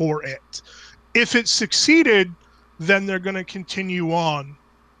ground for it. If it succeeded, then they're going to continue on.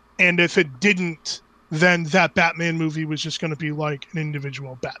 And if it didn't, then that Batman movie was just going to be like an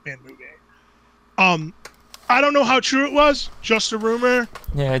individual Batman movie. I don't know how true it was. Just a rumor.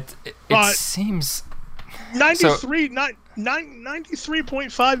 Yeah, it seems...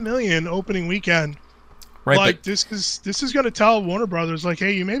 93.5 million opening weekend. Right, like, but this is going to tell Warner Brothers, like,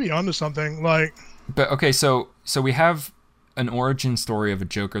 hey, you may be onto something. Like, but okay, so we have an origin story of a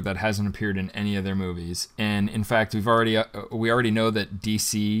Joker that hasn't appeared in any of their movies, and in fact, we already know that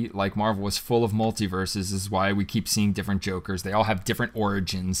DC, like Marvel, is full of multiverses. This is why we keep seeing different Jokers. They all have different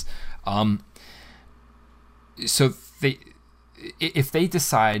origins. So if they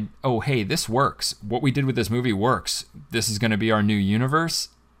decide, oh, hey, this works, what we did with this movie works, this is going to be our new universe.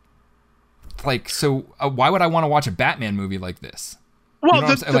 Like, so why would I want to watch a Batman movie like this? Well, you know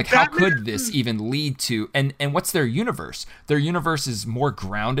what I'm saying? How could this even lead to, and what's their universe? Their universe is more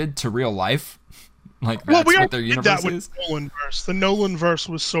grounded to real life. Like, that's what their universe is. Nolanverse. The Nolanverse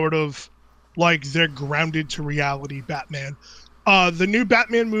was sort of like their grounded to reality Batman. The new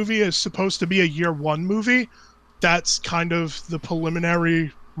Batman movie is supposed to be a year one movie. That's kind of the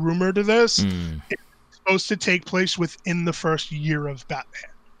preliminary rumor to this. It's supposed to take place within the first year of Batman.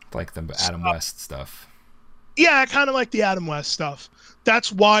 Like the Adam West stuff. Yeah, kind of like the Adam West stuff. That's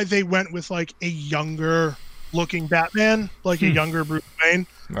why they went with like a younger looking Batman, like a younger Bruce Wayne.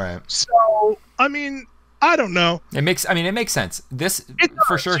 Right. So, I mean, I don't know. It makes sense.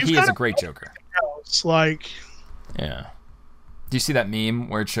 For sure, he is a great Joker. It's like, yeah. Do you see that meme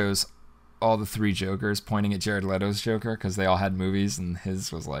where it shows all the three Jokers pointing at Jared Leto's Joker because they all had movies and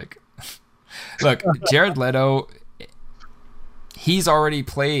his was like, look, Jared Leto, he's already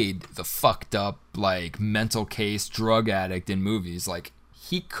played the fucked up, like, mental case drug addict in movies. Like,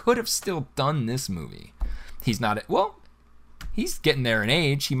 he could have still done this movie. He's not, well, he's getting there in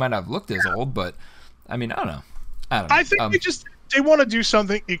age. He might not have looked as old, but I mean, I don't know. I think they want to do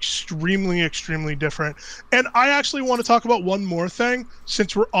something extremely, extremely different. And I actually want to talk about one more thing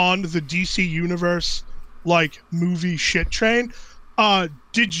since we're on the DC Universe, like, movie shit train.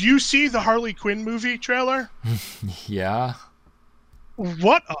 Did you see the Harley Quinn movie trailer? Yeah.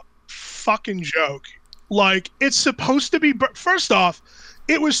 What a fucking joke. Like, it's supposed to be, first off,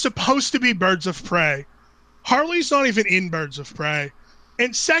 it was supposed to be Birds of Prey. Harley's not even in Birds of Prey.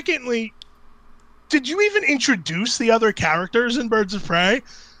 And secondly, did you even introduce the other characters in Birds of Prey?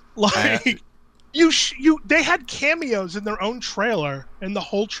 Like, they had cameos in their own trailer, and the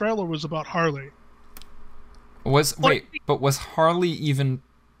whole trailer was about Harley. Was Harley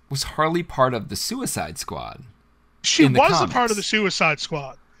part of the Suicide Squad? She was comics? a part of the Suicide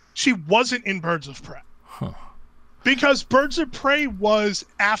Squad. She wasn't in Birds of Prey. Huh. Because Birds of Prey was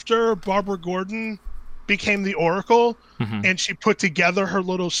after Barbara Gordon became the Oracle, and she put together her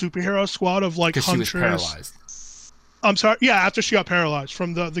little superhero squad of like Huntress. She was paralyzed. I'm sorry. Yeah, after she got paralyzed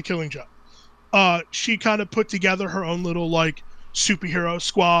from the Killing Joke. She kind of put together her own little like superhero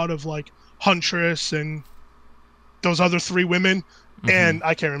squad of like Huntress and those other 3 women, and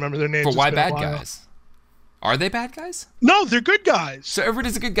I can't remember their names. But why bad guys? Are they bad guys? No, they're good guys. So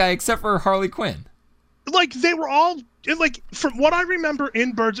everybody's a good guy except for Harley Quinn. Like, they were all, like, from what I remember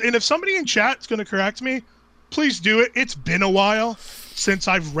in Birds, and if somebody in chat is going to correct me, please do it. It's been a while since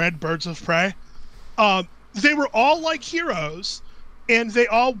I've read Birds of Prey. They were all, like, heroes, and they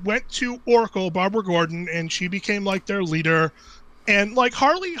all went to Oracle, Barbara Gordon, and she became, like, their leader. And, like,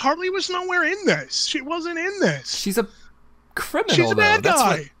 Harley was nowhere in this. She wasn't in this. She's a criminal, She's a bad though.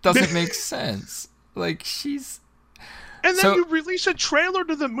 guy. That's what doesn't make sense. Like, she's... And then you release a trailer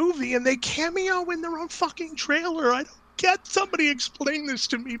to the movie, and they cameo in their own fucking trailer. I don't get. Somebody explain this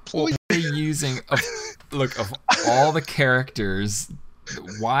to me, please. They're using of all the characters.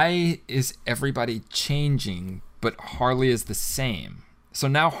 Why is everybody changing, but Harley is the same? So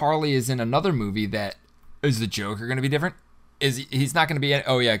now Harley is in another movie. That is the Joker going to be different? He's not going to be in?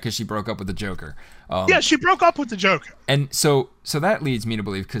 Oh yeah, because she broke up with the Joker. Yeah, she broke up with the Joker. And so that leads me to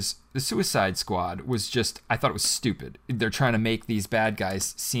believe, because the Suicide Squad was just, I thought it was stupid. They're trying to make these bad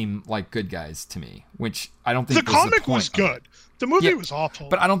guys seem like good guys to me, which I don't think the comic was good. The movie was awful.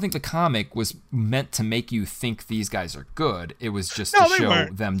 But I don't think the comic was meant to make you think these guys are good. It was just to show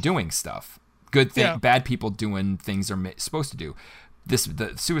them doing stuff. Bad people doing things they're supposed to do.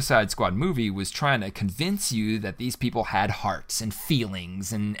 The Suicide Squad movie was trying to convince you that these people had hearts and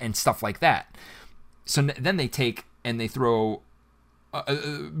feelings and stuff like that. So then they take and they throw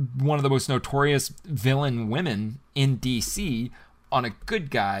one of the most notorious villain women in DC on a good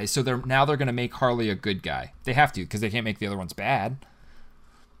guy. So they're going to make Harley a good guy. They have to, because they can't make the other ones bad.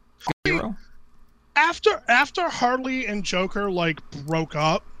 Good hero. After Harley and Joker like broke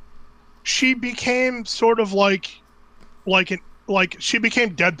up, she became sort of like she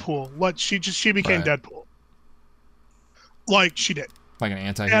became Deadpool. She became Deadpool. Like she did. Like an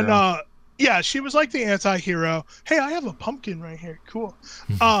anti-hero. And yeah, she was like the anti-hero. Hey, I have a pumpkin right here. Cool.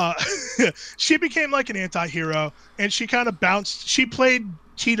 She became like an anti-hero, and she kind of bounced. She played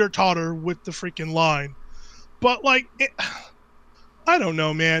teeter-totter with the freaking line. But like, I don't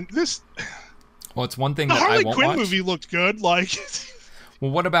know, man. Well, it's one thing that I won't watch. The Harley Quinn movie looked good. Like, well,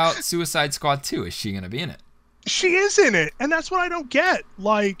 what about Suicide Squad 2? Is she going to be in it? She is in it, and that's what I don't get.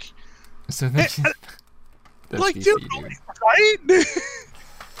 Like, so that's like, DC, dude, right?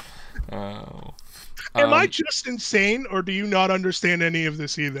 Oh. Am I just insane, or do you not understand any of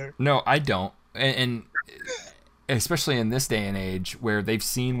this either? No, I don't. And especially in this day and age where they've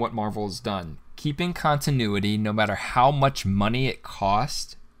seen what Marvel's done, keeping continuity, no matter how much money it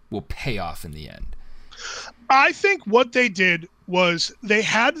costs, will pay off in the end. I think what they did was they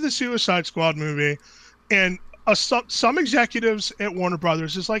had the Suicide Squad movie, and some executives at Warner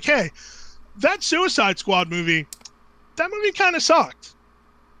Brothers is like, hey, that Suicide Squad movie, that movie kind of sucked.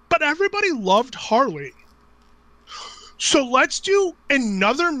 But everybody loved Harley. So let's do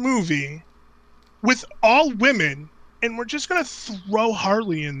another movie with all women, and we're just going to throw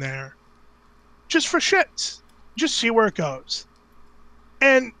Harley in there. Just for shits. Just see where it goes.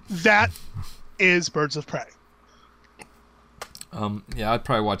 And that is Birds of Prey. Yeah, I'd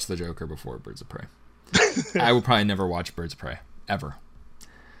probably watch The Joker before Birds of Prey. I would probably never watch Birds of Prey, ever.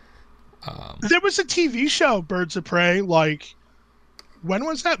 There was a TV show, Birds of Prey, like... When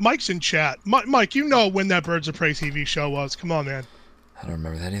was that? Mike's in chat. Mike, you know when that Birds of Prey TV show was. Come on, man. I don't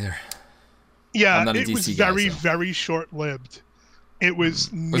remember that either. Yeah, it was very, very short-lived. It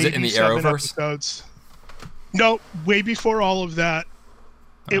was maybe it in the 7 Arrowverse? episodes. No, way before all of that.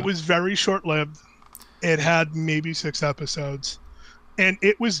 It was very short-lived. It had maybe 6 episodes. And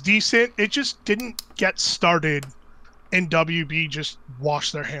it was decent. It just didn't get started, and WB just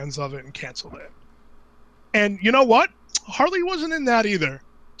washed their hands of it and canceled it. And you know what? Harley wasn't in that either.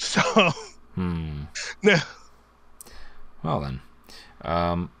 So, Well then.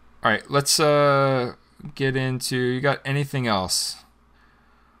 All right, let's get into... You got anything else?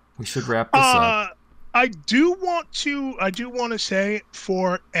 We should wrap this up. I do want to say,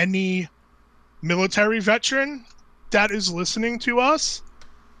 for any military veteran that is listening to us,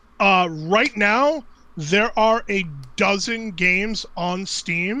 right now there are a dozen games on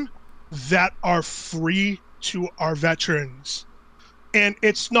Steam that are free to our veterans. And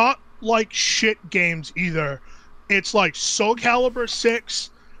it's not like shit games either. It's like Soul Calibur 6,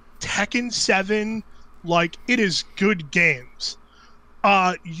 Tekken 7, like it is good games.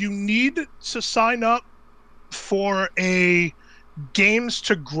 You need to sign up for a Games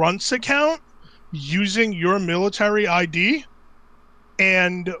to Grunts account using your military ID.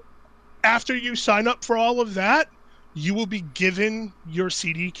 And after you sign up for all of that, you will be given your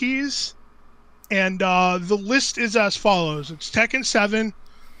CD keys. And the list is as follows. It's Tekken 7,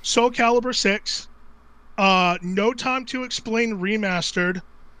 Soul Calibur 6, No Time to Explain Remastered,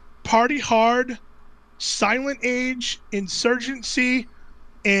 Party Hard, Silent Age, Insurgency,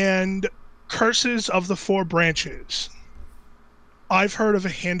 and Curses of the Four Branches. I've heard of a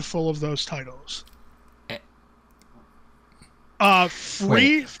handful of those titles.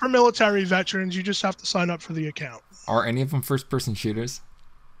 Free for military veterans. You just have to sign up for the account. Are any of them first-person shooters?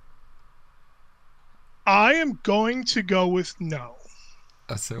 I am going to go with no.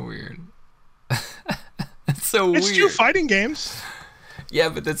 That's so weird. That's so weird. It's two fighting games. Yeah,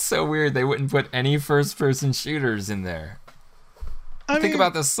 but that's so weird. They wouldn't put any first-person shooters in there. Think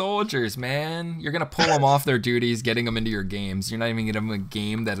about the soldiers, man. You're going to pull them off their duties, getting them into your games. You're not even going to give them a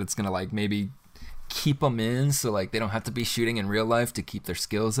game that it's going to, like, maybe keep them in so, like, they don't have to be shooting in real life to keep their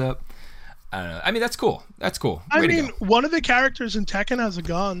skills up. I don't know. I mean, that's cool. That's cool. One of the characters in Tekken has a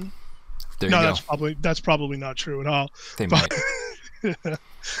gun. There you go. That's probably not true at all. They might. Do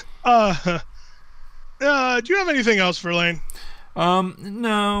you have anything else for Lane?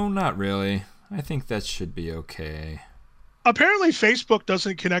 No, not really. I think that should be okay. Apparently Facebook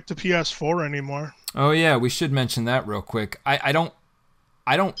doesn't connect to PS4 anymore. Oh yeah, we should mention that real quick. I don't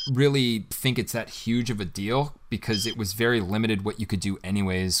really think it's that huge of a deal because it was very limited what you could do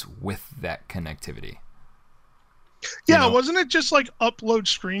anyways with that connectivity. Yeah, wasn't it just like upload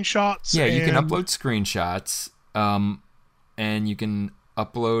screenshots? Yeah, you can upload screenshots, and you can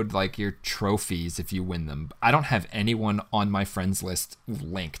upload like your trophies if you win them. I don't have anyone on my friends list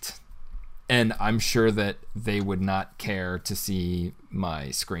linked, and I'm sure that they would not care to see my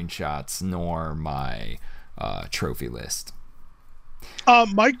screenshots nor my trophy list.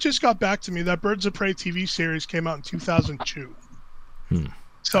 Mike just got back to me. That Birds of Prey TV series came out in 2002.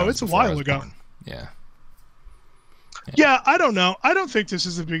 So it's a while ago. Yeah, I don't know. I don't think this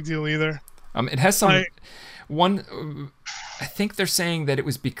is a big deal either. It has some... I think they're saying that it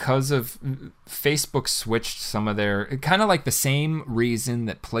was because of Facebook switched some of their... Kind of like the same reason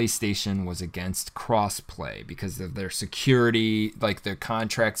that PlayStation was against crossplay, because of their security, like their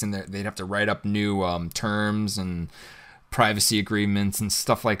contracts, and they'd have to write up new terms and privacy agreements and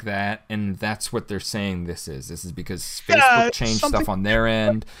stuff like that. And that's what they're saying this is. This is because Facebook changed stuff on their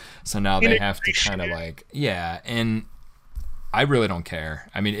end. So now they have to kind of like... Yeah, and I really don't care.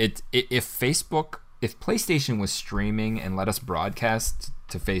 I mean, if PlayStation was streaming and let us broadcast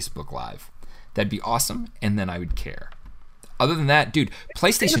to Facebook Live, that'd be awesome, and then I would care. Other than that, dude,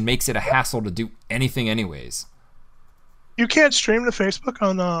 PlayStation makes it a hassle to do anything anyways. You can't stream to Facebook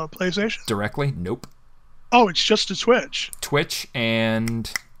on PlayStation? Directly? Nope. Oh, it's just to Twitch? Twitch and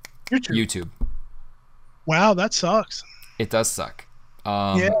YouTube. Wow, that sucks. It does suck.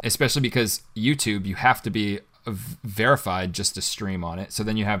 Especially because YouTube, you have to be verified just to stream on it. So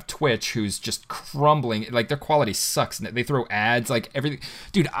then you have Twitch, who's just crumbling. Like, their quality sucks. They throw ads, like everything.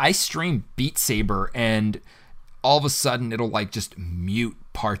 Dude, I stream Beat Saber, and all of a sudden it'll like just mute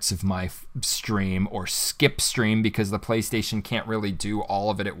parts of my stream or skip stream because the PlayStation can't really do all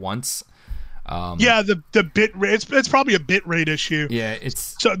of it at once. The bit rate, it's probably a bit rate issue. Yeah,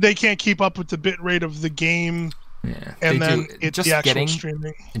 it's so they can't keep up with the bit rate of the game. Yeah, and then it's just the actual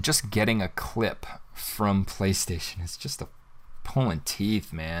streaming. Just getting a clip from PlayStation is just a pulling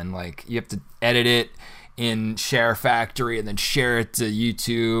teeth, man. Like, you have to edit it in Share Factory and then share it to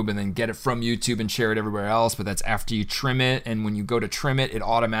YouTube and then get it from YouTube and share it everywhere else, but that's after you trim it. And when you go to trim it, it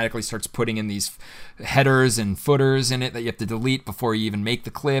automatically starts putting in these headers and footers in it that you have to delete before you even make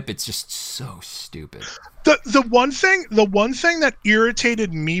the clip. It's just so stupid. The one thing that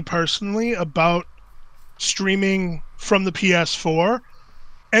irritated me personally about streaming from the PS4,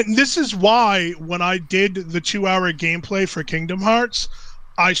 and this is why when I did the 2-hour gameplay for Kingdom Hearts,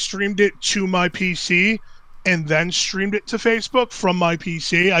 I streamed it to my PC and then streamed it to Facebook from my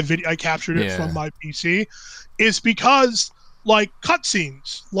PC. I captured it from my PC, is because, like,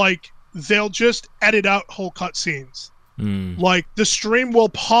 cutscenes, like, they'll just edit out whole cutscenes. Like, the stream will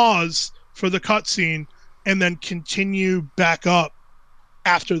pause for the cutscene and then continue back up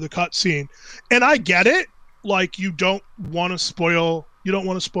after the cutscene. And I get it. Like, you don't want to spoil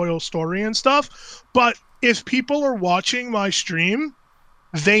story and stuff. But if people are watching my stream,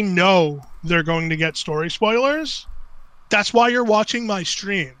 they know they're going to get story spoilers. That's why you're watching my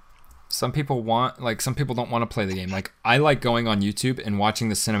stream. Some people don't want to play the game. Like, I like going on YouTube and watching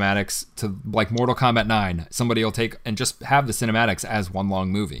the cinematics to, like, Mortal Kombat 9. Somebody will take and just have the cinematics as one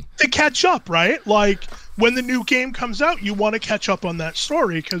long movie. To catch up, right? Like, when the new game comes out, you want to catch up on that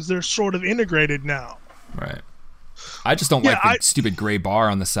story because they're sort of integrated now. Right. I just don't like the stupid gray bar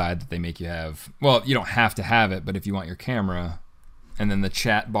on the side that they make you have. Well, you don't have to have it, but if you want your camera... And then the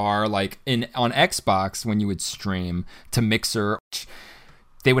chat bar, like on Xbox, when you would stream to Mixer,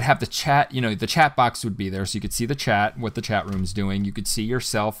 they would have the chat, the chat box would be there so you could see the chat, what the chat room's doing. You could see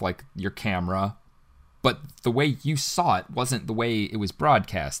yourself, like your camera. But the way you saw it wasn't the way it was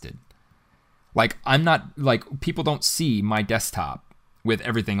broadcasted. Like, people don't see my desktop with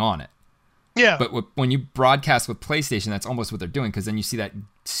everything on it. Yeah. But when you broadcast with PlayStation, that's almost what they're doing, because then you see that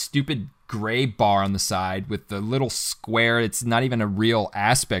stupid gray bar on the side with the little square. It's not even a real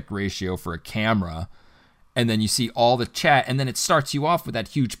aspect ratio for a camera. And then you see all the chat, and then it starts you off with that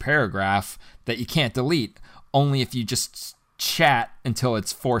huge paragraph that you can't delete, only if you just chat until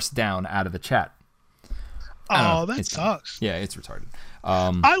it's forced down out of the chat. Oh, that sucks. Yeah, it's retarded.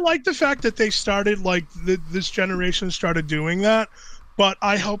 I like the fact that they started, like, this generation started doing that, but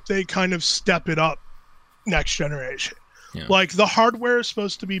I hope they kind of step it up next generation. Yeah. Like, the hardware is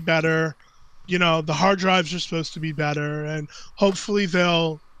supposed to be better, the hard drives are supposed to be better, and hopefully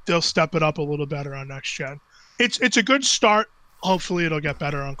they'll step it up a little better on next gen. It's a good start. Hopefully it'll get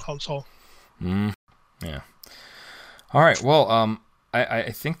better on console. Yeah. All right. Well,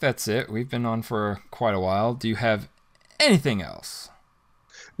 I think that's it. We've been on for quite a while. Do you have anything else?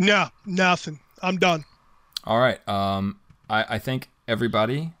 No, nothing. I'm done. All right. I thank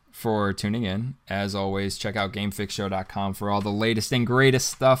everybody for tuning in. As always, check out GameFixShow.com for all the latest and greatest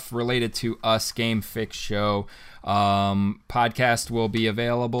stuff related to us, Game Fix Show. Podcast will be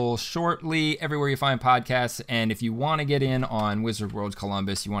available shortly everywhere you find podcasts. And if you want to get in on Wizard World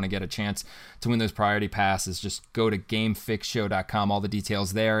Columbus, you want to get a chance to win those priority passes, just go to GameFixShow.com. All the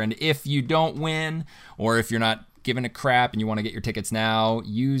details there. And if you don't win, or if you're not giving a crap and you want to get your tickets now,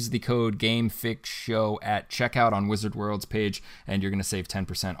 use the code GameFixShow at checkout on Wizard World's page, and you're going to save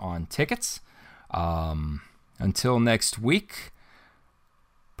 10% on tickets. Until next week,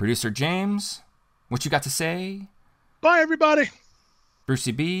 Producer James, what you got to say? Bye, everybody.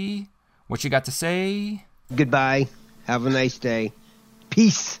 Brucey B, what you got to say? Goodbye. Have a nice day.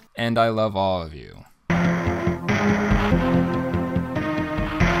 Peace. And I love all of you.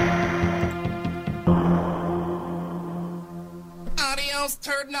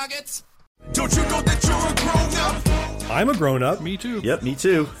 Turd nuggets. Don't you know that you're a grown-up? I'm a grown-up. Me too. Yep, me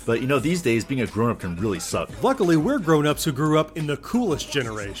too. But these days, being a grown-up can really suck. Luckily, we're grown-ups who grew up in the coolest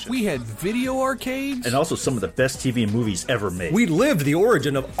generation. We had video arcades. And also some of the best TV and movies ever made. We lived the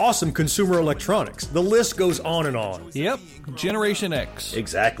origin of awesome consumer electronics. The list goes on and on. Yep, Generation X.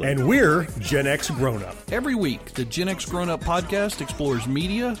 Exactly. And we're Gen X Grown-Up. Every week, the Gen X Grown-Up podcast explores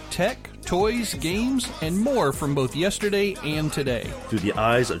media, tech, toys, games, and more from both yesterday and today. Through the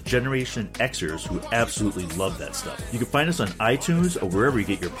eyes of Generation Xers who absolutely love that stuff. You can find us on iTunes or wherever you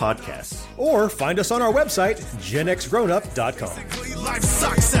get your podcasts. Or find us on our website, genxgrownup.com. Life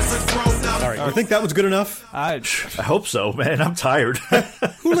sucks as a grown-up. All right, you think that was good enough? I hope so, man. I'm tired.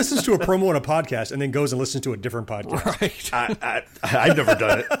 Who listens to a promo on a podcast and then goes and listens to a different podcast? Right. I've never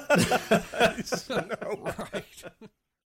done it. No. Right.